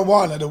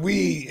marijuana, the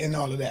weed, and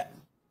all of that?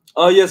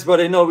 Oh yes,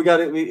 brother. No, we got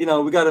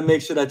to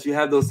make sure that you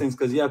have those things,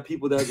 because you have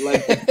people that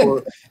like it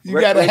for you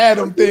got to have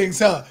them things,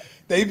 huh?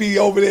 They be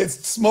over there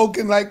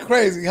smoking like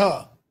crazy,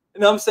 huh?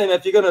 I'm saying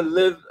if you're gonna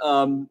live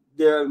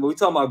there, we're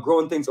talking about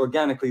growing things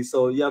organically.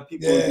 So you have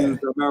people who use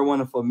the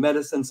marijuana for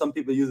medicine. Some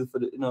people use it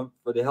for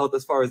for the health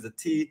as far as the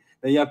tea.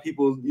 Then you have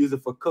people use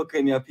it for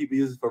cooking. You have people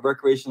use it for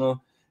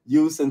recreational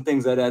use and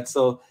things like that.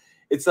 So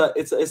it's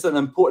an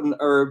important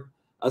herb.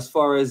 as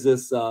far as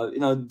this, you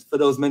know, for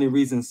those many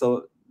reasons.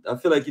 So I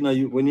feel like, you know,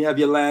 when you have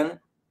your land,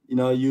 you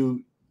know,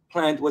 you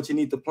plant what you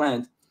need to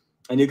plant,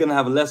 and you're gonna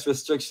have less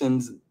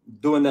restrictions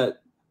doing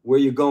that where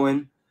you're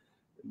going,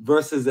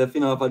 versus if,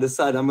 you know, if I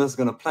decide I'm just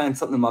gonna plant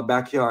something in my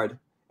backyard,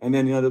 and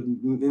then, you know,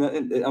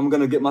 I'm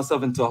gonna get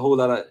myself into a whole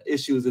lot of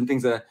issues and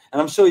things like that.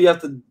 And I'm sure you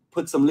have to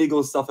put some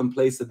legal stuff in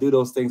place to do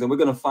those things, and we're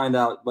gonna find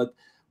out. But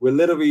we're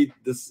literally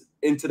this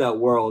into that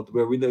world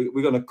where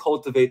we're gonna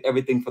cultivate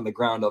everything from the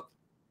ground up.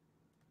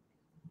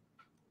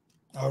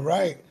 All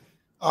right.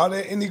 Are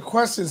there any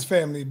questions,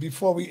 family,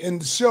 before we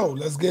end the show?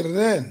 Let's get it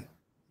in.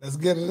 Let's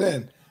get it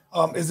in.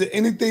 Is there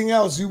anything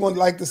else you would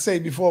like to say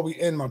before we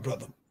end, my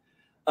brother?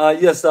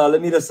 Yes. Let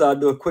me just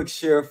do a quick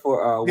share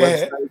for our website.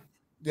 Ahead.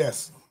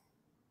 Yes.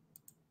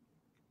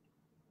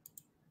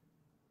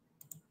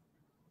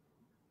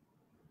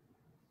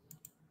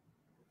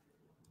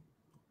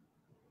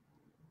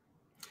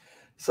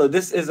 So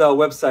this is our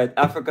website,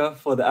 Africa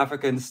for the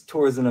Africans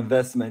Tourism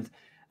Investment.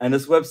 And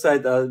this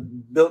website,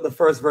 built the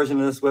first version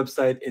of this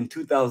website in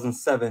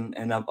 2007,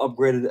 and I've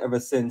upgraded it ever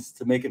since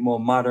to make it more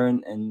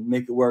modern and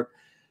make it work.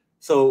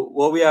 So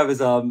what we have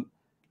is a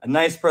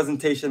nice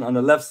presentation. On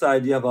the left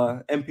side, you have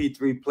a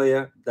MP3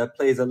 player that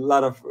plays a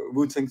lot of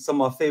rooting,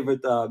 some of our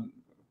favorite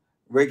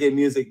reggae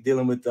music,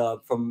 dealing with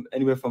from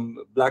anywhere from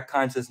Black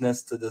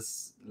consciousness to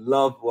this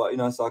love, you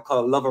know, so I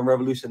call it love and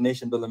revolution,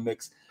 nation building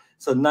mix.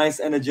 So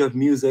nice energy of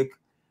music.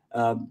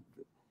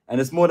 And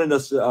it's more than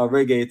just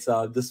reggae. It's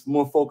just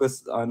more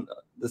focused on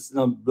this, you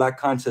know, Black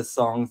conscious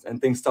songs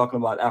and things talking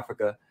about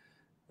Africa.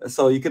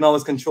 So you can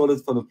always control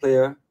it from the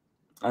player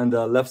on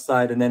the left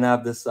side, and then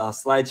have this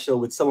slideshow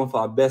with some of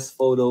our best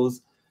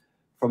photos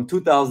from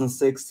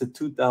 2006 to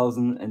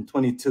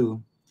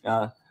 2022.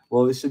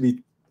 Well, it should be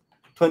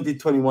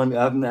 2021.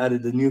 I haven't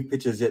added the new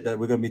pictures yet that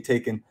we're going to be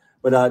taking,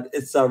 but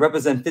it's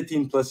represent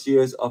 15 plus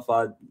years of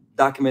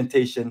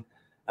documentation.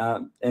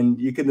 And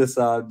you can just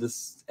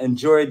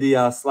enjoy the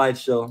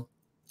slideshow.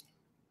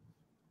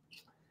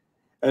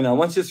 And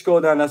once you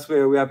scroll down, that's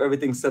where we have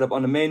everything set up.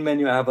 On the main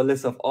menu, I have a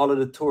list of all of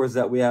the tours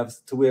that we have,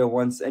 to where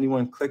once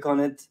anyone click on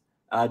it,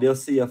 they'll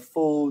see a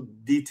full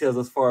details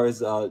as far as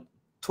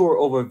tour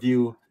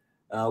overview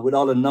with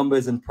all the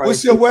numbers and prices.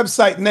 What's your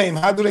website name?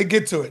 How do they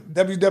get to it?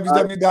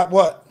 www.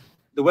 What?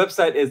 The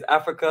website is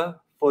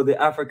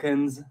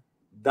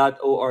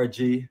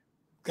africafortheafricans.org.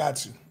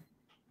 Got you.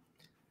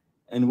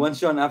 And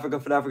once you're on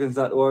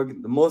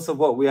africafortheafricans.org, most of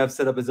what we have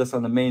set up is just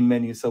on the main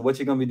menu. So what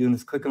you're going to be doing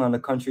is clicking on the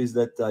countries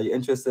that you're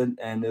interested in,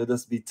 and it'll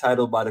just be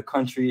titled by the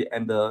country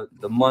and the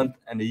month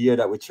and the year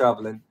that we're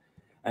traveling.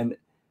 And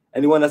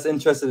anyone that's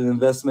interested in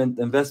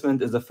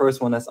investment is the first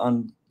one that's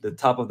on the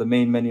top of the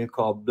main menu,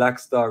 called Black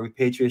Star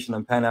Repatriation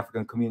and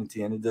Pan-African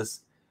Community. And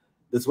this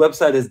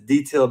website is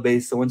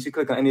detail-based. So once you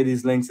click on any of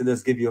these links, it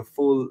just give you a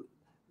full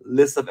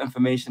list of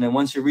information. And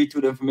once you read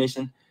through the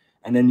information,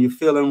 and then you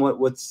fill in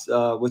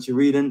what you're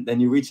reading, then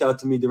you reach out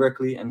to me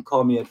directly and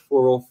call me at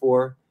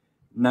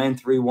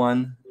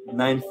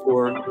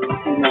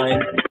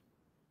 404-931-9429.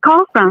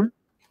 Call from.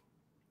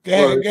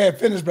 Go ahead,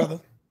 finish, brother.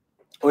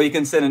 Or you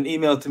can send an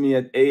email to me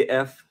at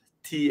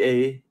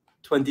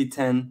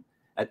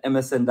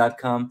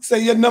afta2010@msn.com. Say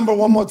your number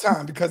one more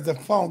time, because the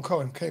phone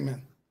call came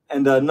in.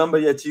 And the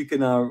number that you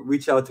can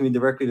reach out to me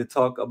directly to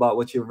talk about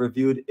what you've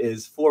reviewed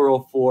is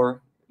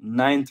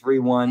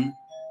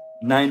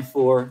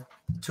 404-931-9429.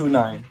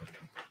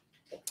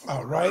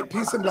 All right.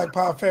 Peace and Black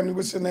Power family.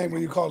 What's your name?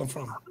 Where you calling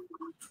from?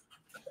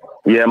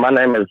 Yeah, my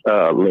name is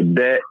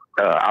Ledette.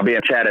 I'll be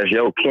in chat as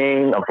Yo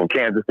King. I'm from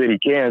Kansas City,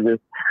 Kansas.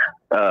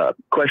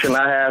 Question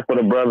I have for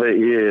the brother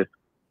is,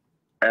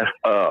 as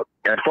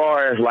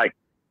far as like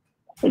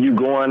you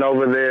going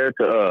over there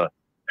to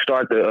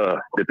start the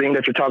thing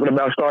that you're talking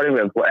about starting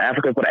with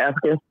Africa for the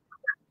Africans,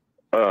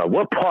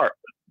 what part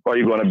are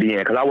you going to be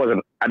in?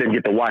 Because I didn't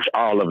get to watch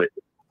all of it.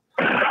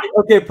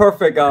 Okay,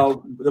 perfect.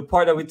 The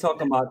part that we're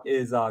talking about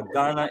is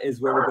Ghana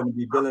is where we're going to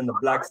be building the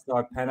Black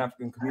Star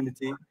Pan-African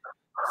Community.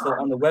 So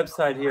on the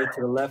website here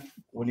to the left,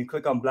 when you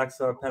click on Black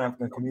Star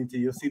Pan-African Community,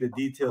 you'll see the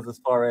details as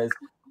far as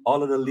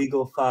all of the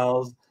legal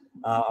files,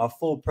 our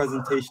full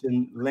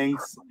presentation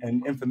links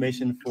and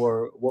information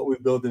for what we're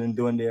building and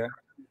doing there.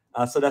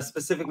 So that's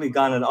specifically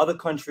Ghana. In other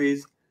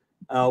countries,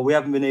 we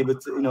haven't been able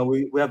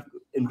to, we have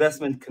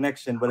investment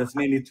connection, but it's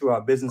mainly through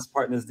our business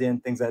partners there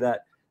and things like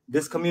that.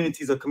 This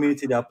community is a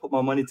community that I put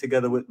my money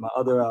together with my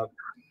other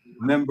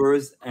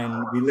members,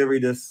 and we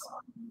literally just,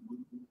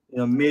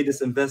 made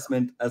this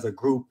investment as a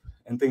group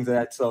and things like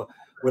that. So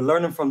we're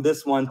learning from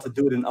this one to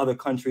do it in other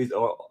countries,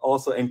 or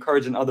also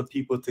encouraging other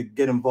people to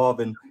get involved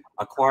in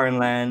acquiring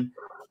land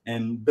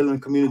and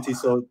building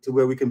communities, so to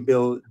where we can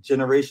build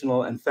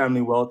generational and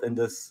family wealth and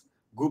this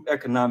group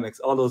economics,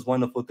 all those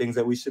wonderful things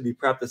that we should be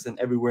practicing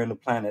everywhere on the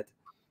planet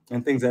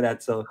and things like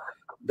that. So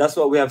that's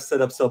what we have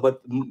set up. So,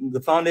 but the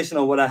foundation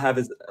of what I have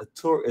is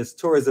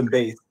tourism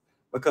based,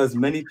 because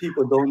many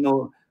people don't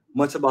know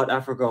much about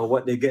Africa or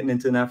what they're getting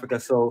into in Africa.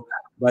 So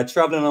by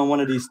traveling on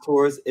one of these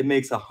tours, it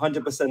makes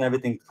 100%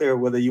 everything clear,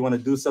 whether you want to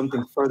do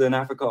something further in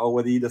Africa or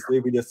whether you just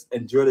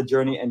enjoy the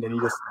journey and then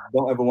you just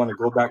don't ever want to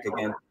go back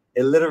again.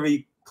 It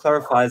literally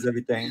clarifies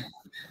everything.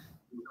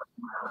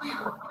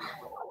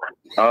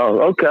 Oh,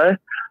 okay.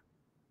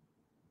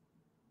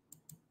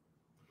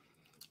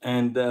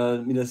 And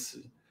we just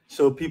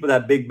show people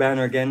that big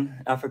banner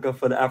again, Africa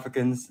for the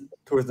Africans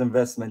towards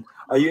investment.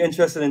 Are you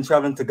interested in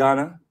traveling to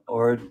Ghana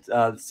or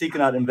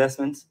seeking out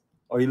investments?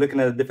 Or are you looking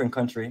at a different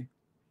country?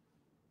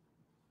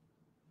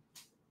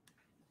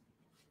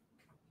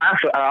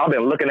 I've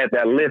been looking at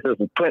that list. There's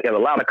a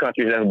lot of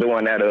countries that's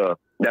doing that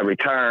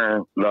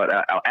return,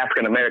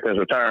 African Americans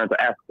return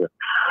to Africa.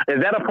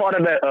 Is that a part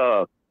of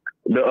that?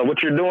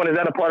 What you're doing, is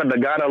that a part of the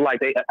Ghana? Like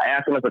they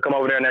asking us to come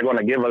over there and they're going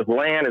to give us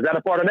land? Is that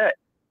a part of that?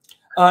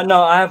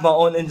 No, I have my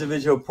own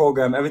individual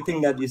program.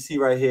 Everything that you see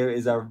right here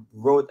is I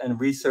wrote and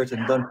researched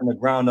and done from the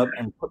ground up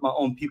and put my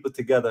own people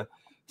together.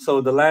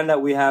 So the land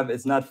that we have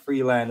is not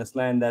free land. It's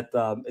land that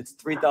it's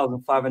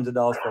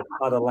 $3,500 for a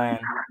plot of land,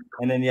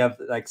 and then you have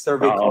like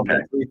survey costs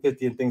at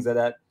 $350 and things like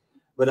that.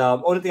 But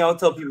only thing I'll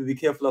tell people, be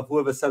careful of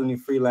whoever's selling you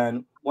free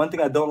land. One thing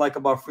I don't like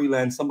about free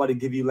land, somebody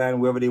give you land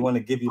wherever they want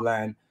to give you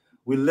land.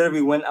 We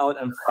literally went out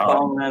and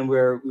found land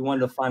where we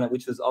wanted to find it,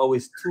 which was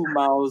always 2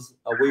 miles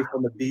away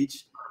from the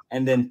beach,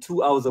 and then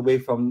 2 hours away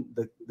from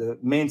the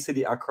main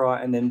city,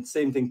 Accra, and then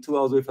same thing, 2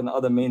 hours away from the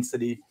other main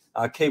city,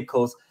 Cape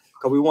Coast,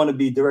 because we want to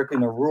be directly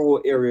in a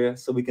rural area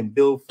so we can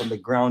build from the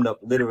ground up,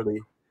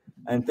 literally,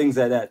 and things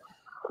like that.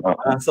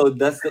 So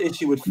that's the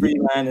issue with free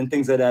land and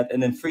things like that.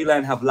 And then free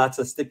land have lots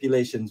of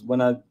stipulations.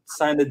 When I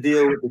signed the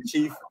deal with the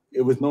chief,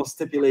 it was no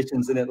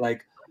stipulations in it.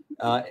 Like,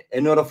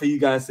 in order for you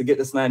guys to get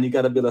this land, you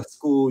got to build a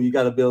school, you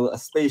got to build a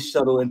space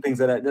shuttle and things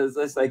like that.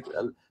 It's like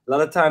a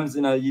lot of times,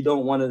 you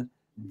don't want to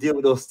deal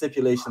with those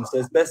stipulations. So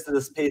it's best to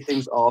just pay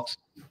things off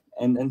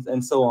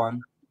and so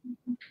on.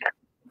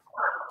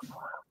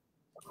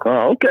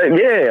 Oh, okay.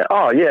 Yeah.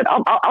 Oh, yeah.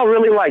 I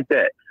really like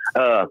that.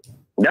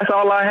 That's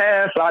all I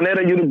have.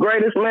 SANETER, you the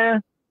greatest,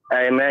 man.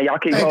 Hey, man, y'all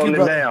keep holding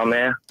it down,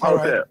 man. All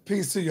right.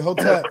 Peace to you.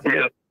 Hotel.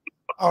 Yeah.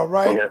 All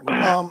right.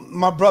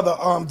 My brother,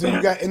 do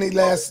you got any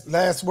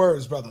last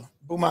words, brother?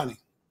 Bomani.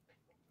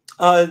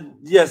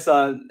 Yes.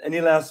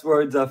 Any last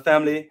words,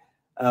 family?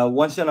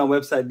 Once you're on our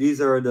website, these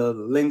are the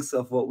links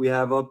of what we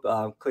have up.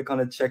 Click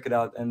on it, check it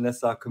out, and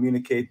let's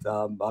communicate.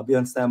 I'll be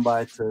on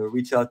standby to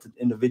reach out to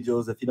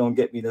individuals. If you don't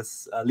get me,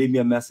 just leave me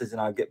a message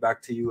and I'll get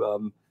back to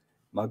you.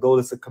 My goal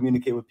is to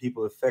communicate with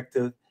people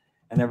effective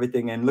and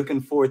everything, and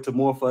looking forward to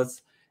more of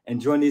us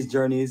enjoying these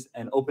journeys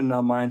and opening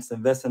our minds to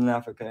invest in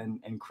Africa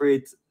and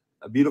create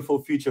a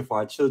beautiful future for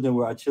our children,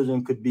 where our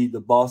children could be the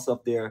boss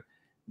of their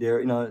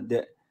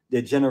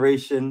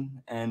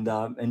generation, and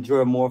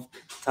enjoy more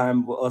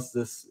time with us,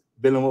 this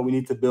building what we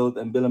need to build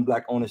and building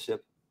Black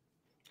ownership.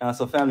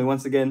 So family,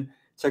 once again,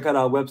 check out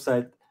our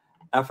website,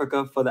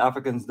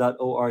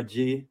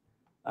 africafortheafricans.org.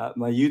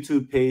 My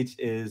YouTube page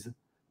is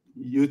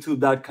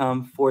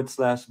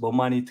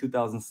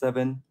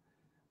youtube.com/Bomani2007,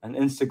 and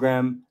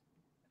Instagram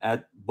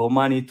at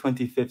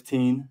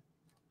Bomani2015,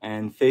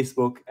 and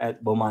Facebook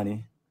at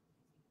Bomani.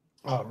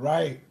 All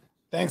right.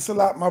 Thanks a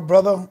lot, my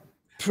brother.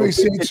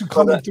 Appreciate you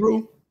coming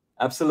through.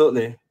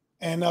 Absolutely.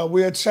 And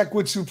we'll check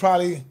with you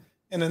probably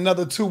in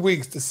another 2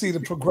 weeks to see the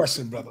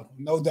progression, brother.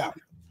 No doubt.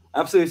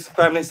 Absolutely,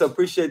 family. So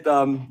appreciate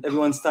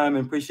everyone's time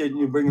and appreciate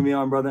you bringing me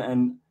on, brother.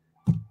 And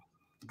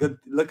good.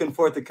 Looking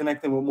forward to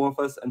connecting with more of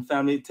us. And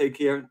family, take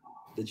care.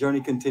 The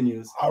journey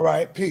continues. All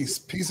right. Peace.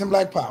 Peace and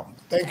Black power.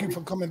 Thank you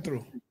for coming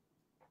through.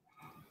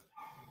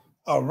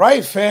 All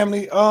right,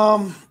 family.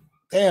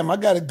 Damn, I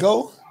got to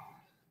go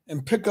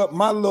and pick up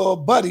my little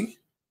buddy.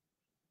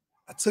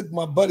 I took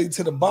my buddy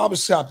to the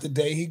barbershop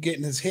today. He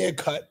getting his hair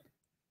cut.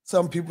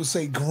 Some people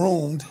say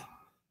groomed.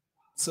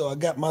 So I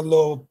got my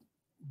little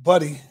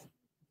buddy,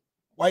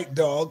 white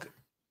dog,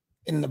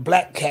 and the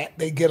black cat.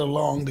 They get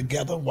along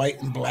together,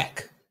 white and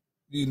black.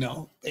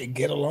 They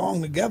get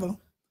along together.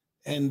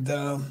 And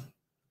I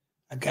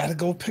got to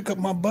go pick up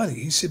my buddy.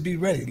 He should be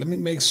ready. Let me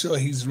make sure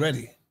he's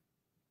ready.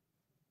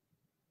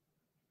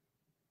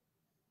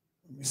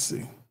 Let me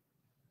see.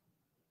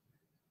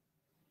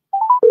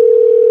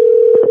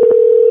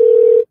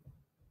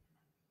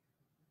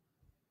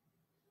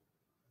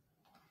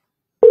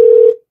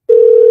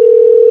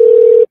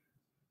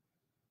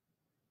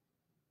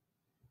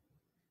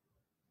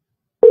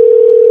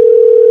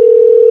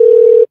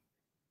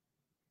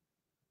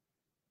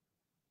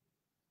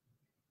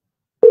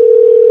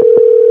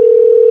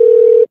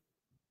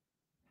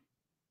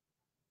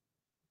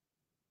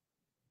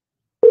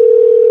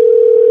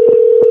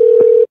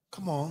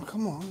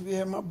 Come on.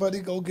 Yeah, my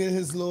buddy go get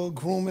his little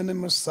grooming and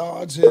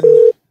massage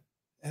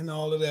and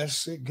all of that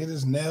shit. Get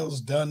his nails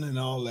done and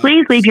all that.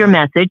 Please leave your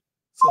message.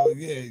 So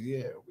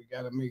yeah. We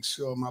got to make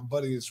sure my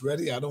buddy is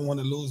ready. I don't want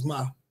to lose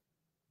my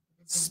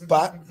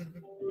spot.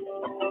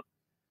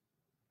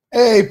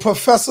 Hey,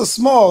 Professor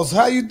Smalls,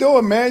 how you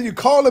doing, man? You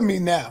calling me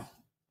now?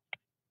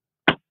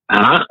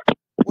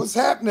 What's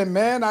happening,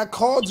 man? I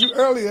called you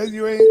earlier.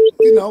 You ain't,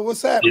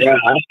 what's happening? Yeah,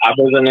 I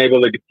wasn't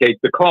able to take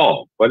the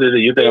call. What is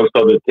it? You think I'm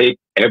supposed to take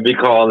every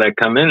call that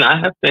come in? I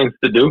have things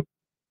to do.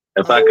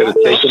 If I could have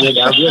taken it,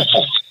 I would have.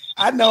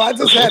 I know. I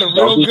just had a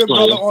real good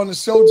brother on the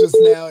show just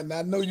now, and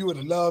I know you would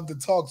have loved to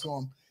talk to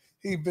him.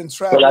 He's been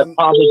traveling.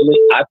 But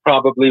I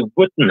probably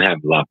wouldn't have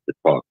loved to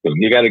talk to him.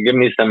 You got to give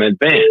me some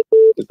advance.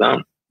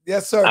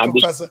 Yes, sir,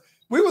 Professor.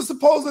 We were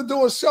supposed to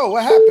do a show.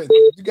 What happened?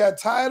 You got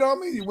tired on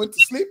me? You went to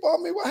sleep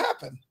on me? What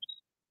happened?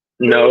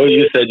 No,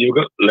 you said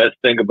let's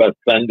think about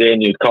Sunday,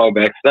 and you'd call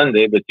back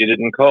Sunday, but you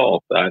didn't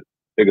call. So I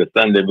figured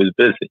Sunday was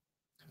busy.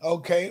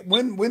 Okay.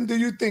 When do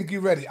you think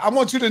you're ready? I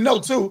want you to know,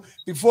 too,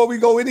 before we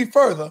go any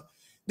further,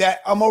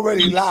 that I'm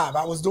already live.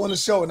 I was doing a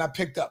show, and I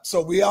picked up.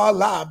 So we are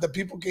live. The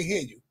people can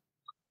hear you.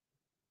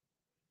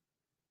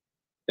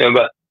 Yeah,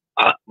 but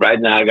right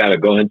now I've got to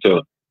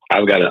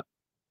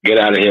get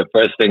out of here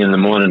first thing in the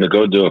morning to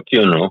go do a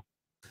funeral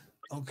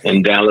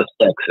in Dallas,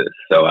 Texas.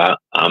 So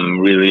I'm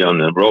really on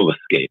the roller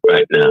skate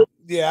right now.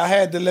 Yeah, I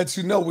had to let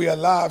you know we are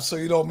live so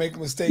you don't make a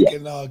mistake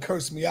and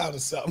curse me out or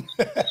something.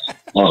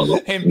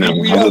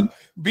 And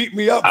beat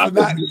me up for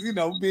not,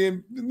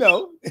 being,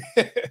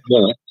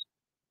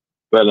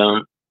 But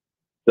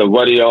so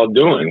what are y'all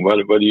doing? What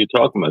are you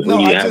talking about? No,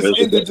 I just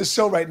ended the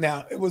show right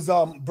now. It was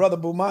Brother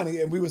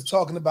Bomani, and we was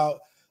talking about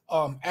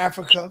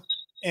Africa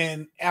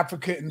and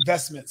Africa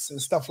investments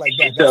and stuff like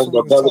that. That's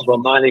what Brother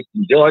Bomani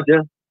from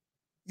Georgia?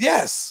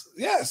 Yes,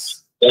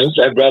 yes. That's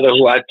that brother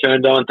who I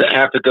turned on to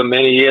Africa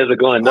many years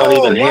ago and don't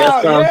even hear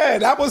from. Yeah,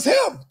 that was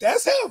him.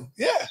 That's him.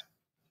 Yeah.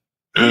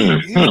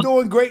 He's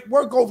doing great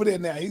work over there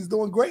now. He's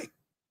doing great.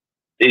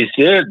 He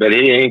should, but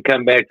he ain't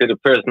come back to the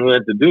person who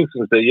introduced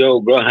him and say, yo,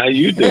 bro, how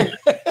you doing?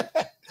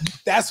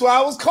 That's why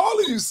I was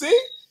calling you, see?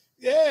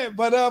 Yeah,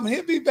 but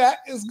he'll be back.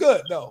 It's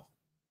good, though.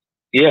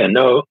 Yeah,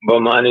 no,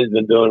 Bomani's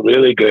been doing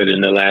really good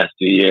in the last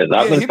 2 years.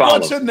 I've been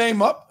following. He brought your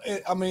name up.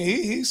 I mean,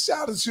 he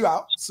shouted you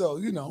out, so,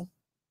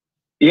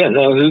 Yeah,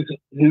 no,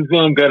 he's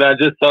doing good. I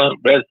just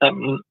read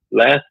something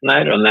last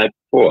night or night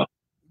before.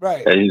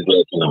 Right. That he's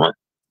working on.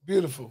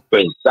 Beautiful. For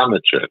his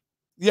summer trip.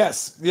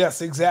 Yes,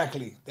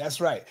 exactly.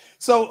 That's right.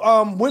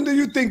 So when do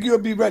you think you'll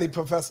be ready,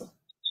 Professor?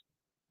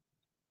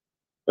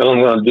 Well, I'm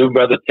going to do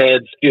Brother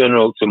Ted's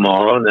funeral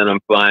tomorrow, and then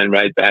I'm flying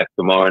right back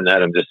tomorrow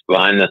night. I'm just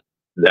flying to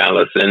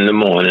Dallas in the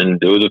morning,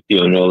 do the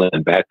funeral,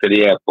 and back to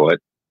the airport,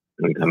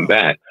 and come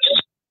back.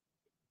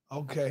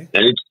 Okay.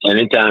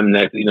 Anytime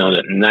next, the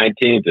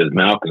 19th is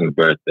Malcolm's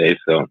birthday,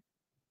 so.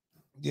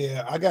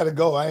 Yeah, I got to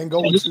go. I ain't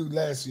go with you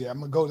last year. I'm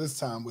going to go this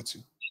time with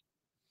you.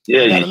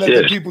 Yeah, you got to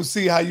let the people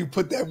see how you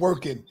put that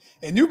work in.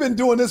 And you've been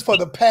doing this for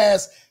the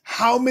past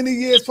how many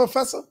years,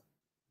 Professor?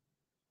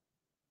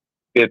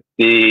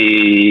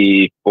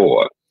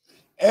 54.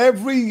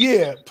 Every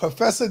year,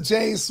 Professor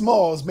James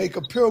Smalls make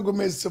a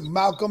pilgrimage to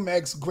Malcolm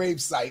X's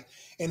gravesite,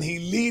 and he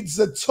leads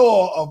a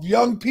tour of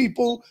young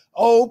people,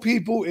 old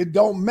people. It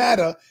don't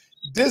matter.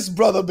 This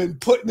brother been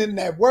putting in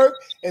that work,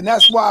 and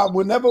that's why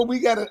whenever we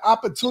get an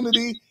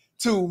opportunity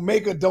to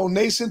make a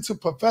donation to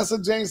Professor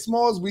James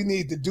Smalls, we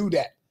need to do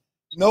that.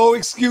 No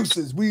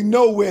excuses. We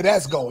know where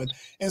that's going.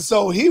 And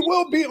so he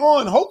will be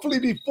on, hopefully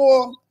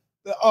before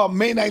the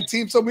May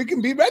 19th, so we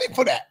can be ready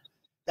for that.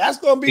 That's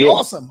going to be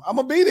awesome. I'm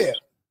going to be there.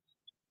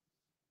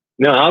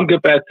 No, I'll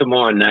get back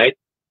tomorrow night,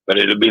 but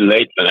it'll be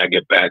late when I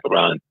get back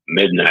around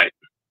midnight.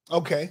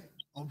 Okay.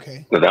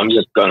 Because I'm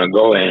just going to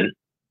go in,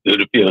 do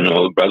the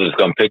funeral. The brother's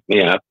going to pick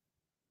me up.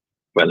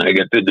 When I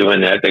get to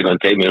doing that, they're going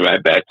to take me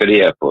right back to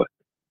the airport.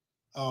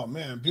 Oh,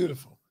 man,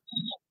 beautiful.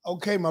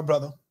 Okay, my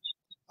brother.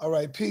 All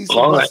right, peace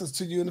and blessings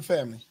to you and the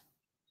family.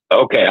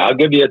 Okay, I'll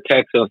give you a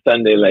text on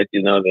Sunday, let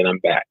you know that I'm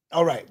back.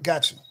 All right,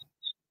 got you.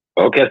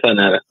 Okay,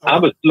 SANETER. I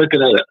was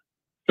looking at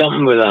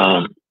something with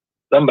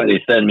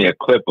somebody sent me a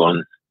clip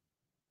on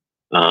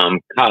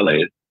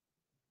college,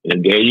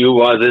 and there you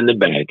was in the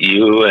back,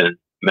 you and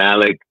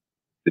Malik,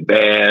 the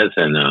Bears,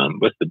 and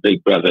what's the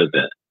big brother,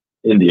 the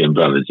Indian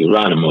brother,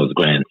 Geronimo's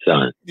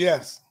grandson.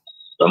 Yes.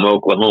 From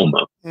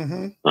Oklahoma.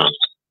 Mm-hmm.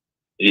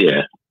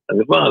 Yeah. I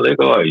said, well, they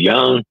go a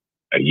young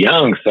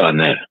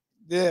SANETER.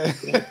 Yeah.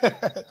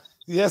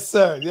 Yes,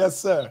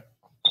 sir.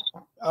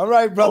 All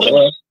right,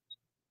 brother.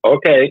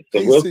 Okay,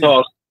 so we'll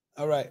talk.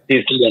 All right.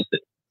 Peace and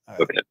blessings. Right.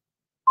 Okay.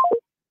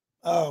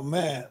 Oh,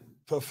 man.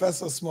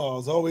 Professor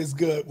Smalls, always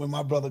good when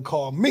my brother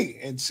called me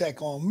and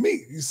check on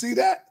me. You see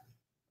that?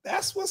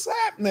 That's what's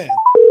happening.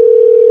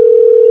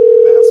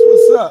 That's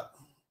what's up.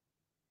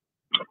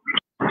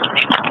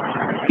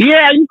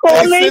 Yeah, you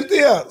call me?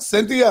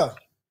 Cynthia.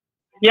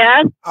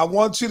 Yes? I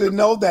want you to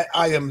know that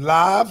I am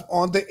live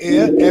on the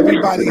air.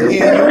 Everybody hear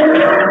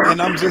you.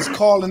 And I'm just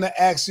calling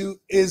to ask you,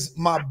 is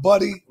my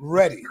buddy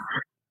ready?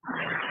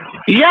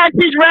 Yes,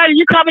 he's ready.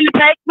 You coming to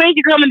take me?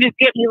 You coming to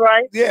get me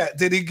right? Yeah.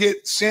 Did he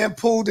get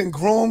shampooed and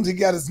groomed? He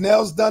got his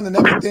nails done and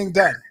everything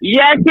done?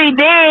 Yes, he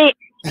did.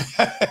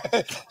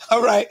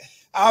 All right.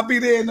 I'll be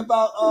there in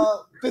about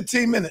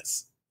 15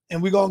 minutes.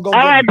 And we're going to go.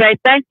 All right, babe.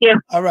 Thank you.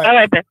 All right. All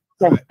right, babe.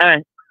 All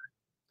right.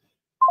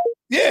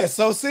 Yeah,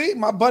 so see,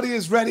 my buddy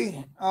is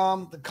ready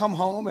to come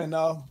home, and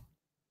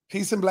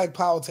peace and black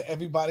power to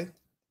everybody.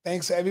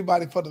 Thanks to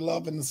everybody for the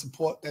love and the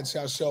support that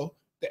y'all show,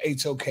 the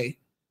HOK.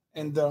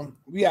 And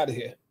we out of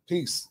here.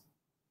 Peace.